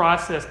this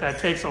process that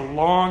takes a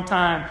long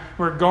time.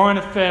 We're going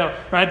to fail,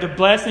 right? The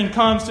blessing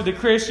comes to the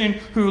Christian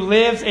who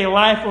lives a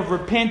life of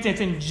repentance,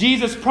 and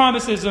Jesus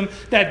promises them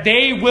that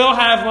they will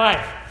have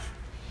life.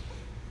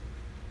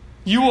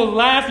 You will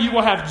laugh, you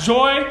will have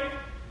joy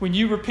when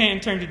you repent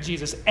and turn to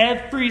Jesus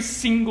every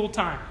single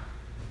time.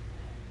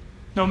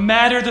 No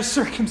matter the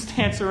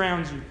circumstance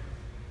around you.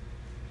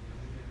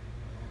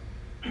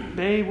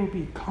 They will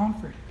be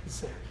comforted, he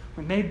said.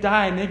 When they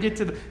die and they get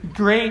to the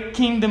great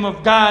kingdom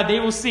of God, they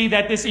will see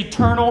that this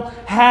eternal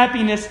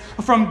happiness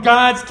from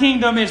God's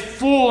kingdom is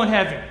full in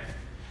heaven.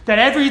 That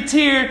every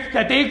tear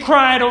that they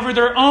cried over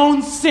their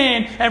own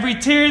sin, every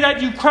tear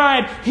that you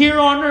cried here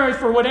on earth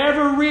for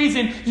whatever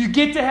reason, you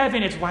get to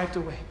heaven, it's wiped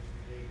away.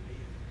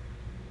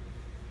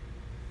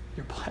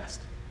 You're blessed.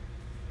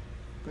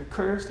 But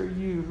cursed are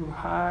you who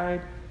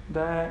hide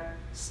that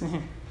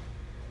sin.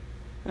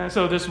 And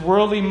so this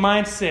worldly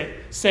mindset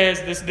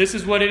says this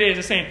is what it is.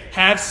 It's saying,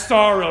 have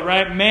sorrow,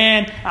 right?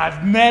 Man,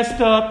 I've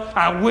messed up.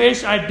 I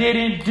wish I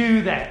didn't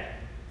do that.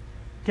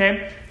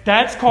 Okay?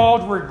 That's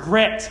called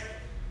regret.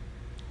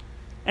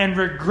 And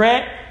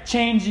regret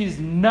changes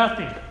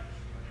nothing.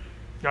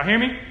 Y'all hear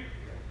me?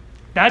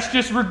 That's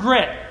just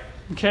regret.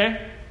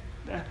 Okay?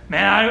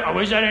 Man, I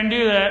wish I didn't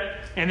do that.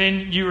 And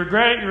then you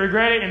regret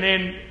it, and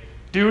then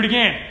do it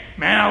again.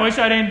 Man, I wish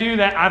I didn't do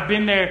that. I've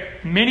been there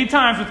many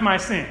times with my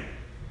sin.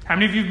 How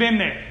many of you have been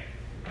there?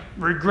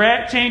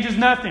 Regret changes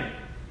nothing.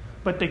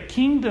 But the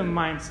kingdom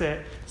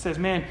mindset says,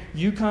 man,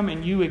 you come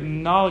and you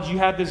acknowledge you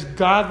have this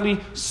godly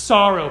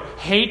sorrow,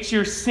 hate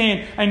your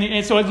sin.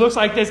 And so it looks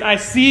like this. I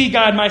see,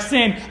 God, my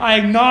sin. I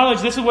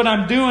acknowledge this is what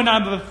I'm doing.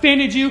 I've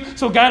offended you.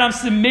 So, God, I'm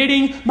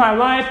submitting my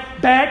life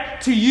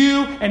back to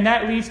you. And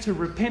that leads to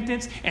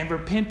repentance. And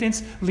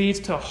repentance leads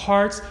to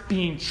hearts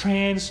being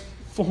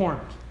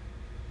transformed.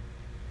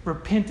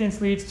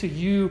 Repentance leads to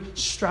you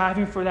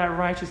striving for that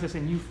righteousness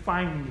and you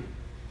finding it.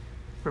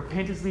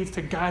 Repentance leads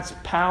to God's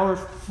power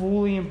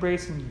fully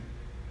embracing you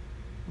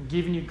and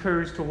giving you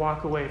courage to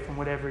walk away from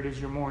whatever it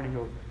is you're mourning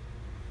over.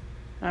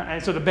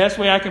 And so the best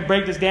way I can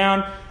break this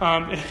down,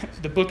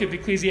 the book of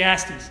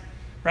Ecclesiastes,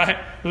 right?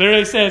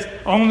 Literally says,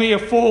 only a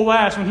fool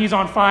laughs when he's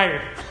on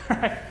fire.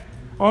 Right?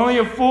 Only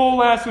a fool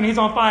laughs when he's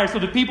on fire. So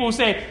the people who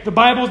say the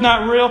Bible's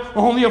not real,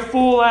 only a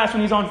fool laughs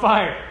when he's on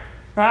fire.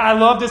 Right? I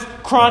love this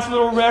cross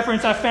little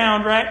reference I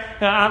found, right?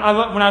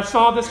 When I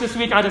saw this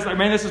week, I just like,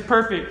 man, this is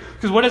perfect.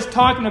 Because what it's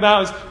talking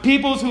about is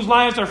people whose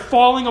lives are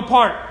falling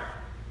apart.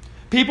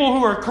 People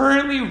who are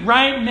currently,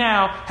 right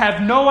now,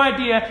 have no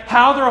idea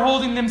how they're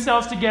holding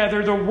themselves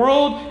together. The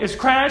world is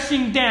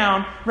crashing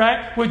down,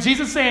 right? With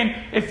Jesus saying,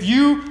 if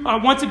you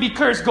want to be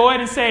cursed, go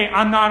ahead and say,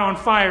 I'm not on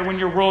fire, when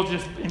your world's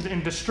just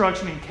in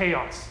destruction and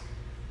chaos.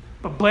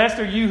 But blessed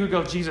are you who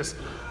go, Jesus,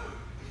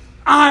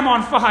 I'm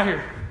on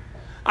fire.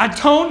 I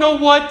don't know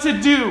what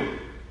to do.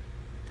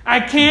 I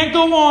can't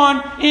go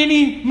on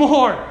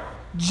anymore.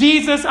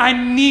 Jesus, I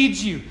need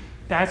you.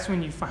 That's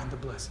when you find the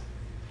blessing.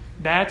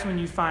 That's when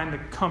you find the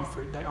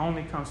comfort that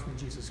only comes from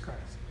Jesus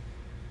Christ.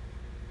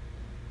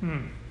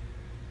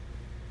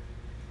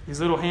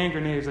 These little hand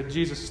grenades that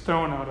Jesus is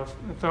throwing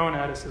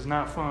at us is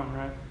not fun,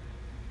 right?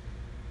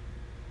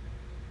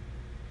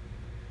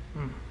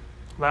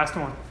 Last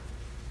one.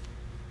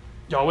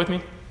 Y'all with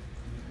me?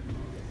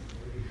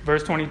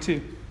 Verse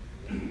 22.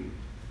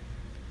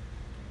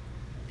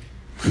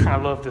 I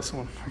love this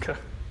one. Okay.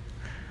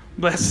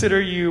 Blessed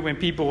are you when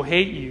people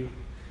hate you,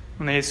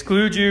 when they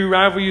exclude you,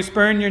 rival you,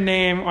 spurn your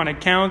name on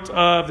account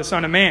of the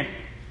Son of Man.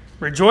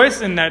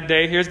 Rejoice in that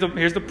day. Here's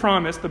the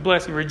promise, the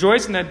blessing.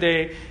 Rejoice in that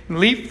day and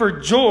leap for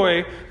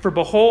joy, for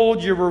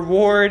behold, your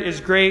reward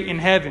is great in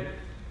heaven.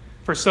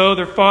 For so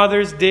their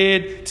fathers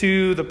did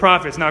to the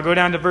prophets. Now go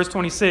down to verse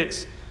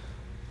 26.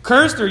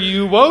 Cursed are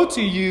you, woe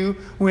to you,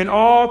 when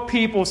all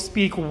people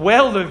speak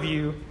well of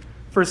you,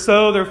 for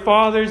so their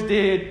fathers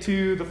did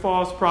to the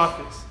false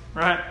prophets.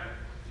 Right?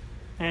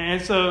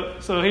 And so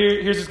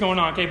here's what's going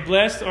on. Okay,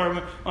 blessed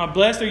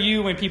are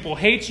you when people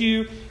hate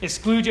you,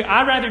 exclude you.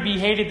 I'd rather be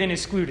hated than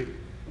excluded.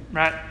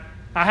 Right?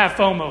 I have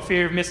FOMO,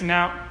 fear of missing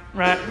out.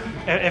 Right?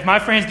 If my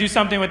friends do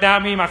something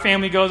without me, my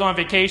family goes on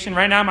vacation.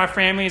 Right now, my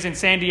family is in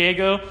San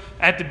Diego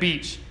at the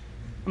beach.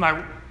 I'm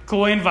like,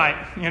 cool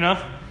invite, you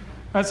know?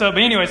 But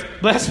anyways,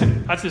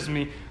 blessed, that's just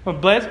me.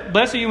 But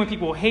blessed are you when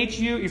people hate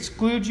you,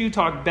 exclude you,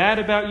 talk bad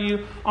about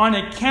you on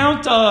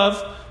account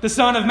of the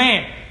Son of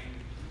Man.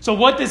 So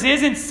what this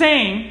isn't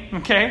saying,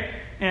 okay,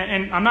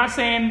 and I'm not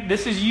saying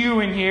this is you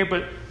in here,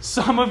 but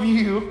some of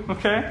you,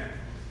 okay,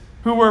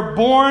 who were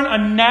born a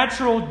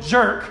natural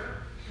jerk,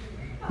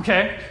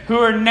 okay, who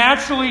are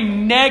naturally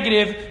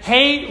negative,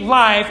 hate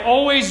life,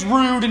 always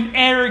rude and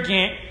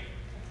arrogant.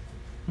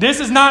 This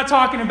is not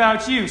talking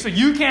about you. So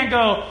you can't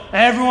go,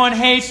 everyone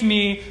hates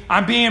me,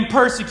 I'm being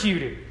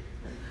persecuted.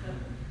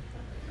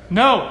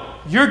 No,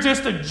 you're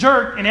just a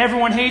jerk and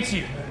everyone hates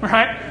you,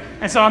 right?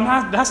 And so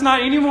that's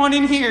not anyone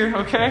in here,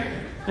 okay?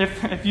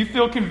 If you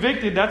feel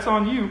convicted, that's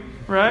on you,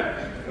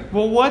 right?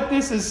 Well, what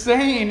this is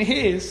saying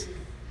is,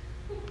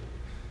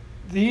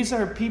 these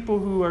are people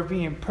who are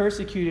being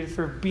persecuted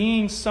for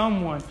being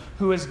someone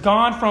who has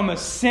gone from a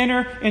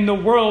sinner in the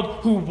world,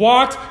 who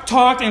walked,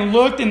 talked, and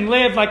looked and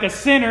lived like a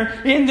sinner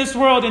in this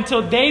world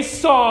until they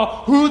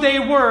saw who they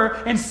were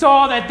and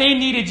saw that they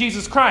needed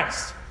Jesus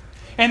Christ.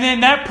 And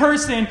then that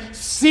person,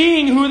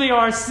 seeing who they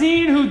are,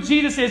 seeing who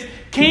Jesus is,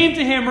 came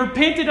to him,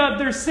 repented of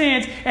their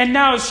sins, and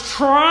now is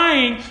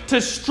trying to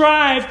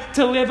strive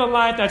to live a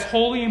life that's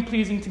holy and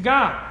pleasing to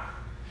God.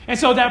 And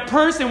so that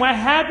person, what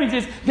happens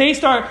is they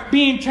start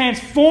being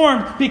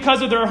transformed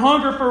because of their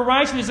hunger for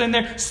righteousness, and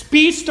their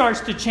speech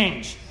starts to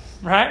change,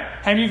 right?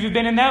 How many of you have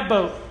been in that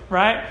boat,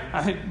 right?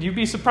 You'd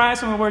be surprised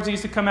some of the words that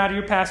used to come out of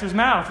your pastor's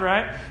mouth,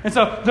 right? And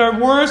so their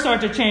words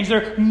start to change,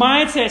 their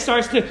mindset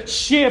starts to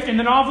shift, and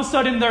then all of a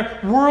sudden their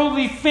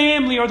worldly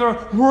family or their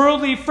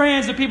worldly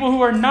friends, the people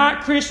who are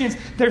not Christians,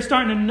 they're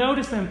starting to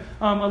notice them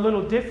a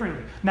little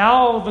differently. Now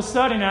all of a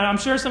sudden, and I'm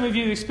sure some of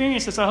you have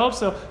experienced this, I hope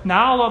so,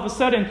 now all of a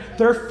sudden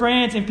their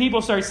friends and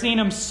people start seeing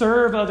them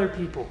serve other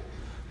people,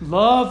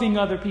 loving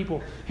other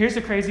people. Here's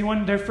a crazy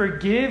one. They're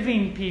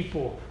forgiving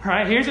people.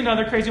 Right? Here's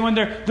another crazy one.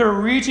 They're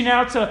reaching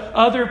out to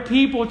other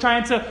people,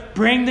 trying to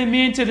bring them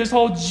into this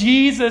whole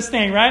Jesus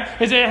thing. Right?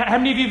 How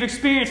many of you have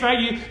experienced?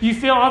 Right? You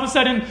feel all of a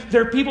sudden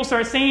their people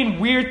start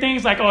saying weird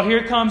things like, "Oh,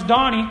 here comes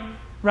Donnie."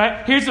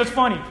 Right? Here's what's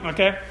funny.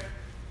 Okay,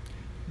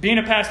 being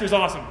a pastor is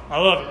awesome. I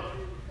love it.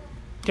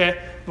 Okay,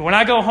 but when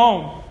I go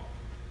home,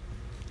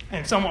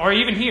 and someone, or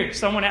even here,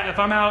 if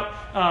I'm out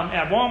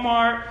at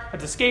Walmart, at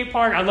the skate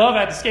park, I love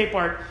at the skate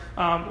park.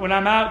 When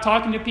I'm out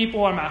talking to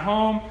people, I'm at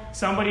home,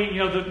 somebody,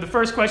 the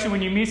first question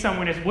when you meet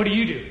someone is, what do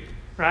you do?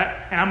 Right?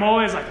 And I'm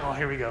always like, oh,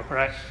 here we go,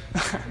 right?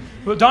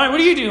 Well, Donnie, what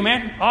do you do,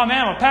 man? Oh,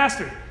 man, I'm a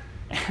pastor.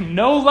 And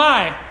no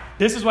lie,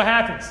 this is what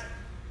happens.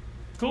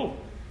 Cool.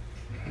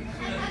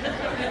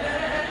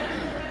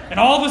 And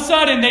all of a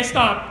sudden, they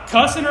stop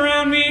cussing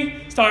around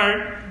me,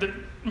 start,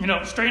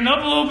 straighten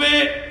up a little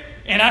bit,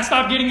 and I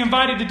stop getting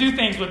invited to do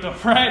things with them,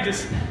 right?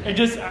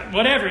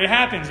 Whatever, it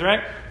happens,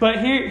 right? But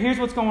here's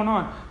what's going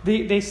on.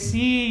 They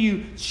see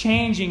you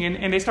changing,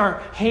 and they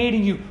start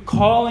hating you,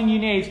 calling you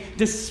names,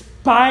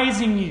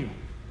 despising you.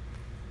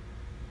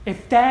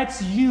 If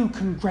that's you,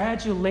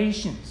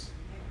 congratulations.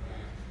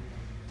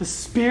 The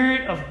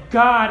Spirit of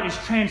God is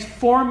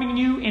transforming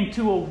you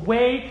into a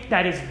way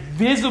that is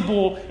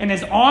visible and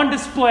is on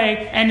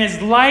display and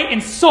is light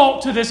and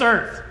salt to this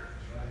earth.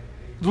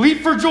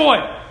 Leap for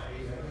joy.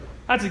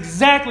 That's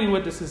exactly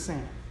what this is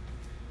saying.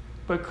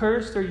 But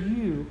cursed are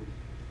you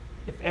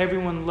if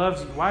everyone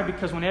loves you. Why?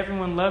 Because when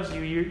everyone loves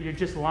you, you're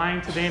just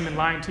lying to them and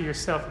lying to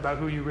yourself about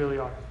who you really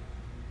are.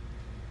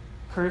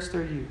 Cursed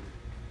are you.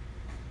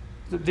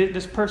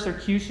 This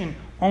persecution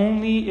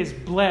only is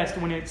blessed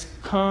when it's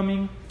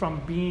coming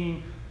from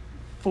being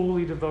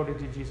fully devoted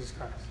to Jesus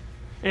Christ.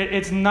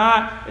 It's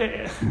not...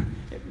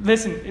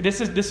 Listen,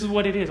 this is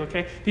what it is,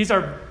 okay? These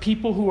are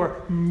people who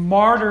are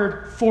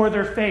martyred for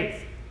their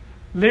faith.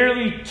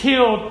 literally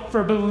killed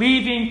for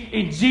believing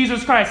in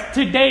Jesus Christ.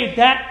 Today,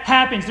 that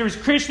happens. There's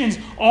Christians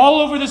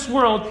all over this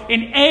world,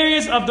 in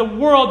areas of the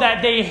world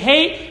that they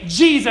hate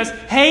Jesus,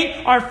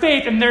 hate our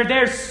faith, and they're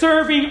there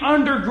serving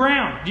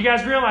underground. Do you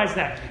guys realize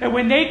that? And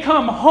when they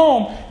come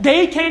home,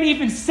 they can't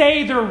even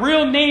say their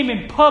real name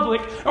in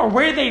public or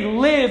where they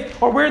live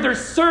or where they're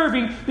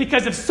serving,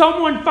 because if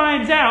someone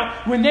finds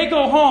out, when they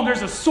go home,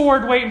 there's a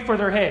sword waiting for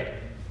their head.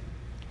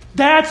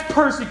 That's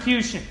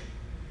persecution.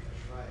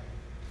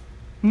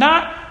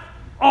 Not,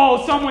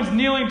 someone's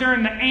kneeling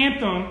during the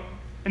anthem,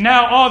 and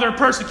now, they're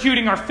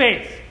persecuting our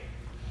faith.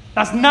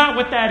 That's not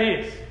what that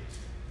is.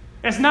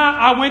 It's not,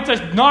 I went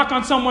to knock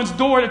on someone's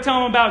door to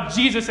tell them about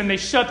Jesus and they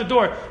shut the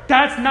door.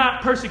 That's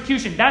not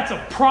persecution. That's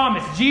a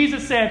promise.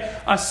 Jesus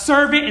said, a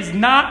servant is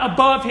not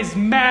above his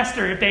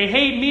master. If they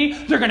hate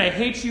me, they're going to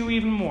hate you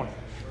even more.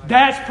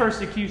 That's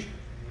persecution.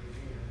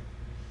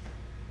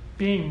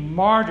 Being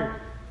martyred,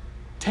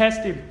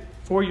 tested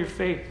for your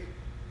faith.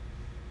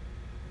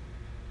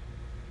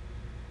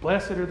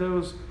 Blessed are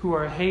those who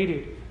are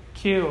hated,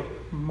 killed,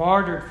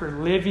 martyred for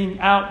living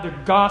out the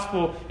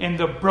gospel in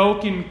the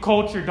broken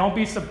culture. Don't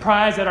be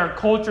surprised that our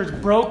culture is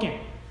broken.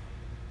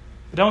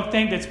 Don't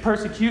think that's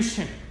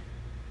persecution.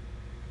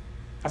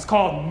 That's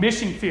called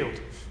mission field.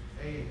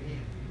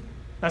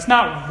 Let's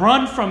not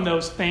run from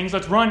those things.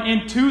 Let's run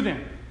into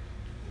them.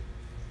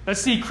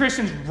 Let's see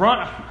Christians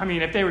run. I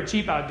mean, if they were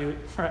cheap, I'd do it.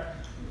 Right?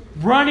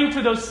 Running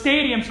to those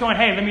stadiums going,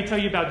 hey, let me tell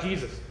you about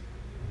Jesus.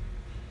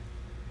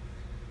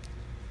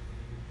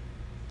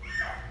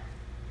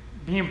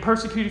 Being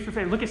persecuted for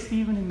faith. Look at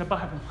Stephen in the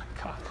Bible. Oh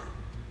my God.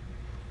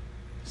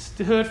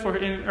 Stood for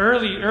an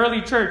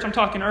early church. I'm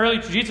talking early.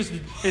 Jesus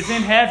is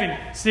in heaven,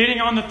 sitting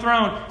on the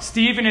throne.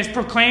 Stephen is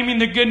proclaiming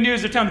the good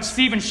news. They're telling him,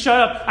 Stephen, shut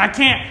up. I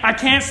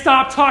can't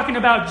stop talking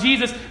about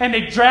Jesus. And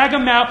they drag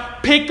him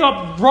out, pick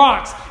up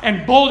rocks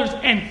and boulders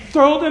and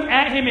throw them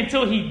at him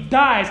until he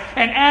dies.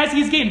 And as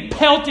he's getting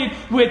pelted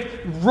with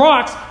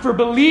rocks for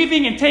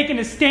believing and taking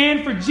a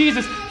stand for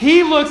Jesus,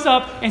 he looks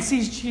up and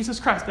sees Jesus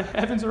Christ. The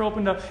heavens are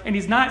opened up, and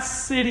he's not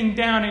sitting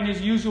down in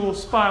his usual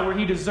spot where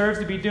he deserves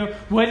to be doing.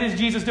 What is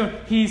Jesus doing?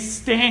 He's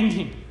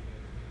standing,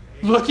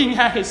 looking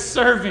at his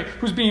servant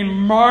who's being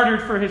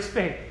martyred for his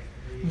faith.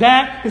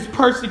 That is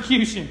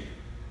persecution.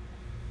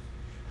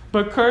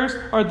 But cursed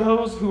are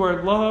those who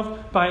are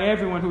loved by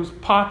everyone, who's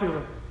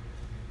popular.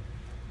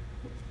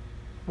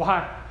 Why?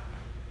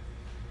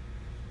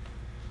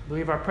 I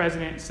believe our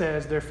president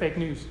says they're fake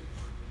news.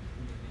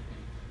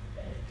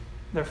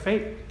 They're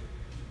fake.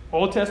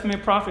 Old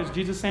Testament prophets,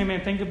 Jesus saying,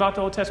 man, think about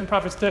the Old Testament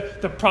prophets.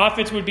 The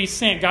prophets would be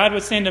sent. God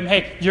would send them,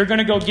 hey, you're going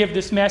to go give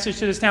this message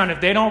to this town.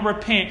 If they don't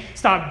repent,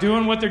 stop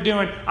doing what they're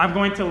doing, I'm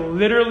going to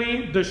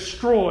literally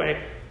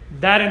destroy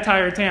that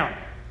entire town.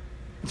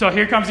 So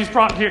here comes these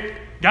prophets. Here,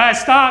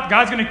 guys, stop.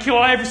 God's going to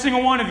kill every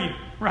single one of you,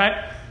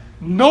 right?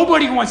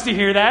 Nobody wants to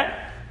hear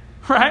that,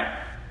 right?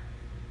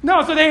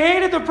 No, so they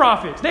hated the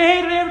prophets. They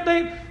hated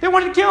everything. They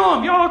wanted to kill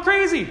them. Y'all are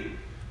crazy.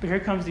 But here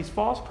comes these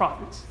false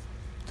prophets.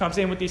 Comes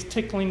in with these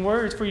tickling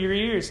words for your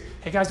ears.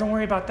 Hey guys, don't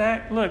worry about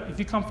that. Look, if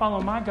you come follow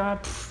my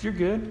God, you're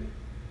good.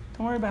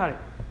 Don't worry about it.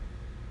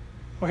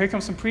 Or here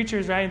comes some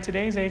preachers, right, in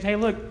today's age. Hey,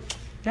 look,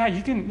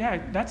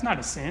 that's not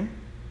a sin.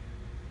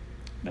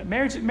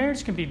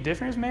 Marriage can be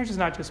different. Marriage is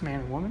not just man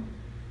and woman.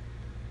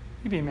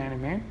 You can be a man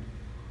and man.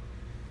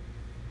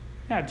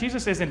 Yeah,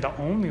 Jesus isn't the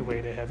only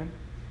way to heaven.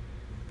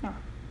 No,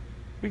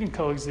 we can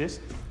coexist.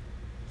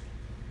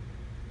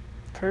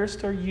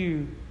 Cursed are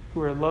you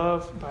who are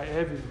loved by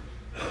everyone.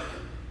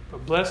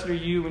 But blessed are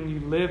you when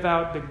you live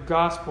out the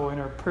gospel and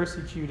are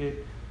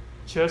persecuted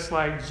just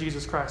like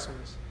Jesus Christ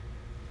was.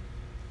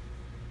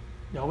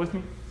 Y'all with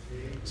me?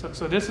 So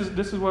this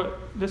is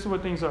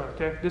what things are,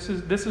 okay? This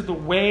is the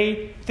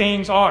way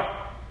things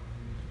are.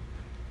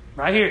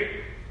 Right here.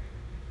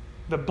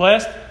 The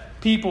blessed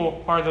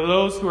people are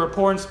those who are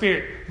poor in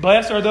spirit.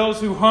 Blessed are those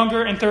who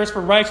hunger and thirst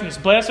for righteousness.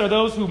 Blessed are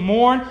those who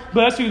mourn.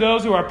 Blessed are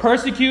those who are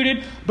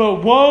persecuted.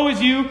 But woe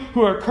is you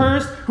who are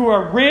cursed, who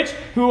are rich,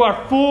 who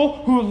are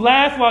full, who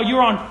laugh while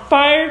you're on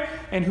fire,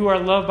 and who are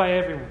loved by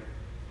everyone.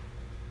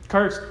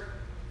 Cursed.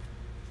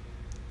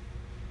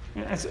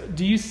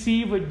 Do you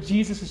see what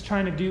Jesus is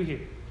trying to do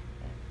here?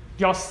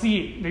 Y'all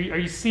see it? Are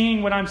you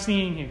seeing what I'm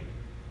seeing here?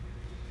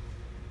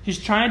 He's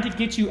trying to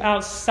get you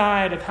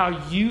outside of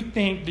how you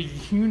think the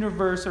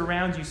universe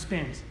around you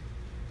spins.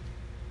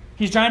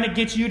 He's trying to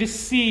get you to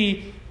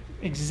see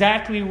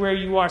exactly where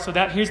you are. So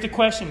here's the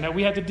question that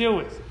we have to deal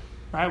with.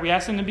 Right? We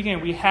asked in the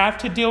beginning. We have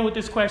to deal with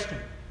this question.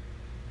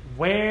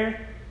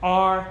 Where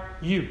are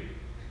you?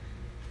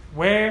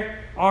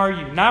 Where are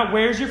you? Not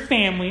where's your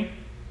family.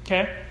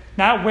 Okay?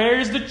 Not where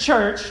is the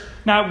church.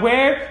 Not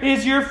where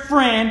is your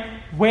friend.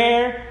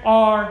 Where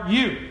are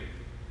you?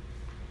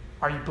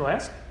 Are you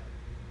blessed?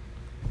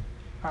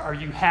 Are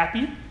you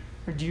happy?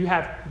 Or do you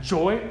have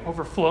joy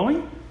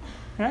overflowing?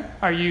 Yeah?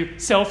 Are you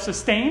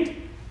self-sustained?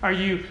 Are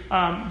you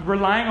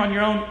relying on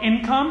your own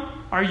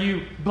income? Are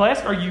you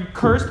blessed? Are you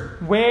cursed?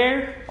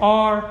 Where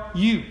are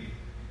you?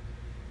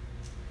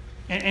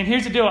 And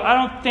here's the deal. I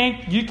don't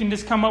think you can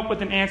just come up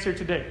with an answer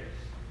today.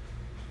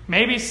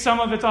 Maybe some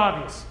of it's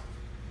obvious.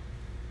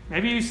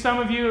 Maybe some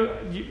of you,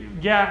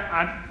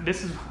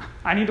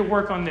 I need to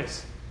work on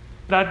this.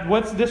 But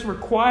what this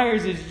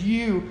requires is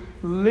you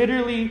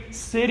literally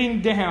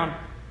sitting down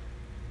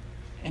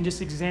and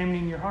just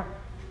examining your heart.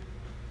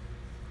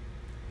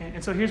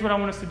 And so here's what I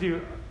want us to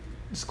do.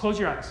 Just close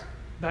your eyes.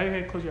 Bow your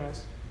head, close your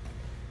eyes.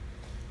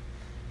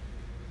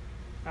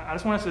 I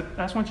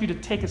just want you to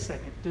take a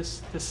second.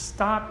 Just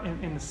stop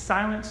in the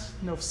silence,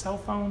 no cell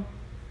phone.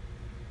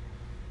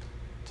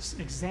 Just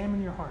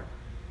examine your heart.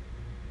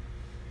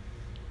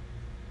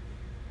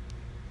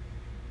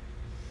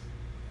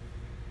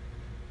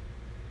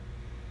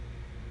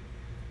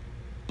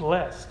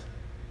 Blessed,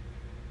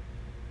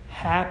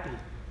 happy,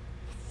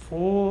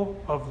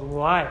 full of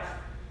life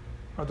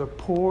are the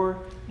poor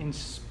in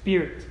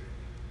spirit,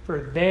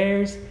 for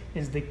theirs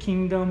is the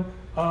kingdom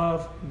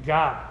of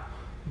God.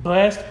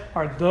 Blessed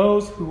are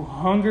those who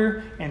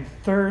hunger and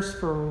thirst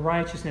for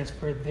righteousness,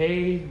 for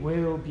they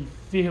will be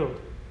filled.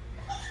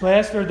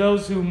 Blessed are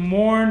those who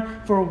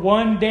mourn, for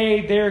one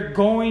day they're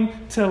going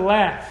to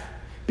laugh,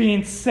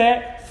 being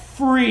set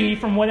free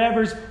from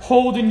whatever's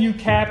holding you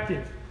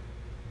captive.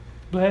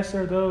 Blessed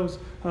are those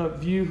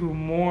of you who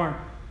mourn,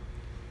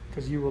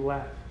 because you will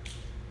laugh.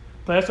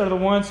 Blessed are the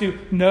ones who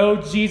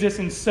know Jesus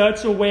in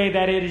such a way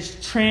that it has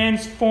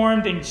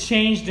transformed and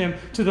changed them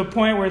to the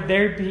point where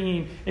they're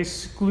being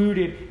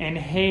excluded and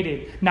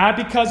hated. Not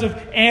because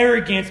of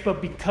arrogance,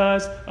 but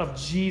because of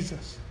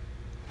Jesus.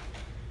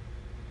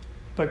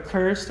 But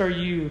cursed are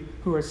you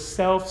who are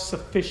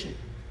self-sufficient.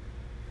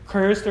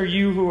 Cursed are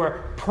you who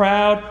are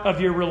proud of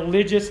your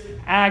religious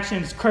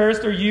actions.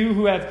 Cursed are you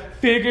who have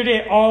figured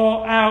it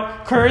all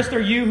out. Cursed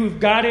are you who've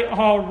got it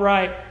all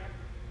right.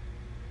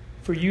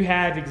 For you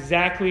have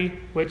exactly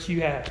what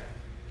you have.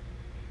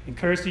 And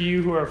cursed are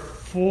you who are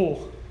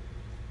full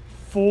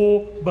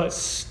but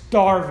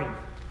starving.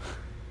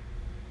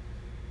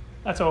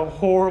 That's a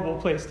horrible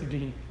place to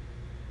be.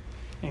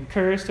 And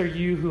cursed are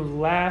you who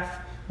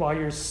laugh while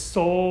your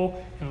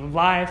soul and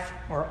life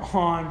are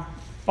on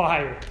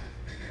fire.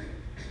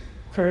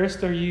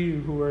 Cursed are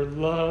you who are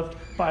loved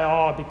by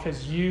all,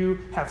 because you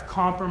have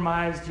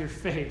compromised your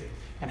faith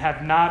and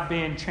have not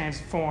been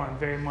transformed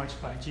very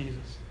much by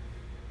Jesus.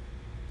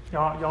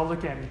 Y'all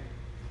look at me.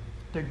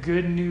 The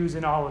good news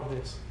in all of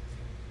this.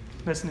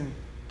 Listen to me.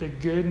 The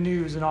good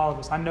news in all of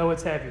this. I know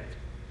it's heavy.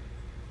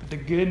 But the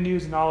good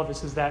news in all of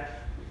this is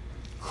that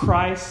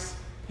Christ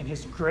and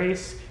His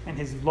grace and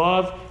His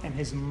love and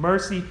His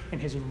mercy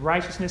and His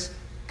righteousness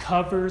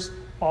covers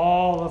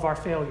all of our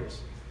failures.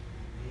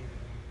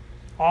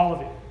 All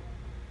of it.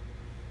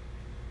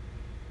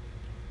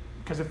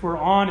 Because if we're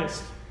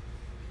honest,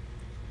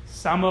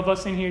 some of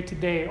us in here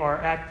today are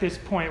at this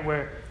point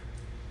where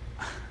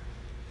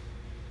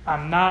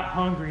I'm not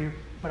hungry,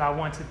 but I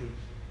want to be.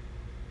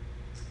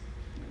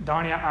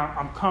 Donnie,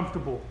 I'm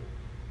comfortable.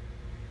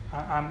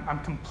 I'm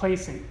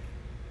complacent.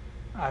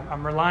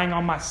 I'm relying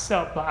on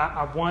myself, but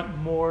I want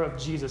more of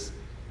Jesus.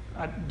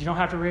 You don't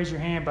have to raise your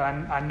hand, but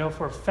I know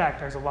for a fact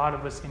there's a lot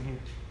of us in here.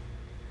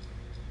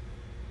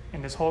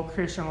 And this whole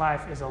Christian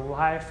life is a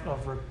life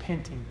of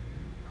repenting,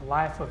 a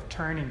life of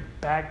turning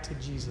back to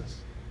Jesus.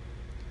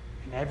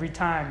 And every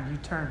time you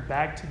turn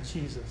back to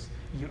Jesus,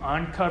 you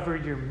uncover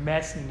your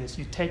messiness,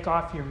 you take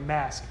off your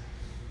mask,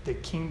 the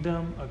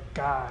kingdom of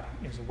God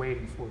is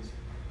waiting for you.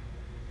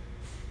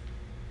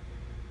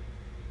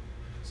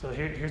 So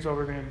here's what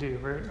we're going to do.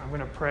 I'm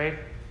going to pray,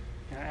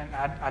 and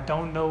I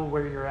don't know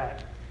where you're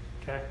at,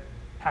 okay?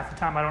 Half the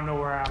time I don't know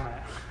where I'm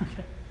at,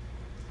 okay?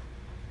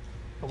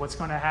 But what's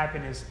going to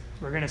happen is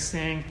we're going to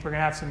sing, we're going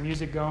to have some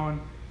music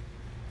going.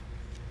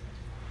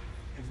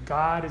 If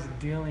God is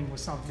dealing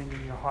with something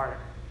in your heart,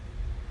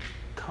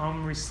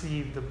 come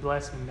receive the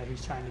blessing that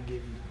He's trying to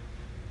give you.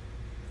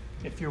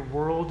 If your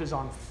world is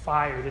on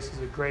fire, this is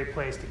a great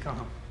place to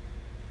come.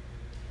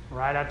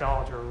 Right at the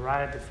altar,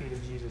 right at the feet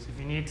of Jesus. If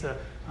you need to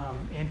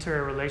enter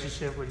a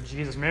relationship with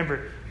Jesus,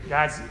 remember,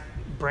 guys,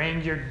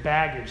 bring your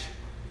baggage.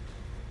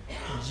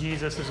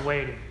 Jesus is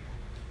waiting.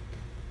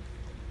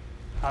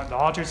 The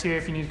altar's here.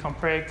 If you need to come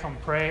pray, come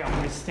pray. I'm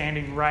going to be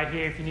standing right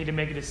here. If you need to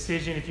make a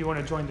decision, if you want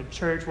to join the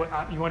church,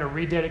 you want to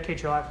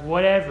rededicate your life,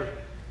 whatever,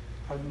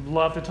 I'd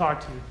love to talk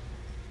to you.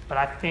 But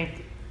I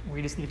think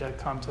we just need to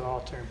come to the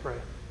altar and pray.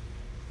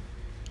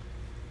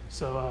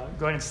 So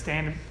go ahead and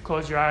stand,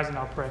 close your eyes, and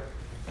I'll pray.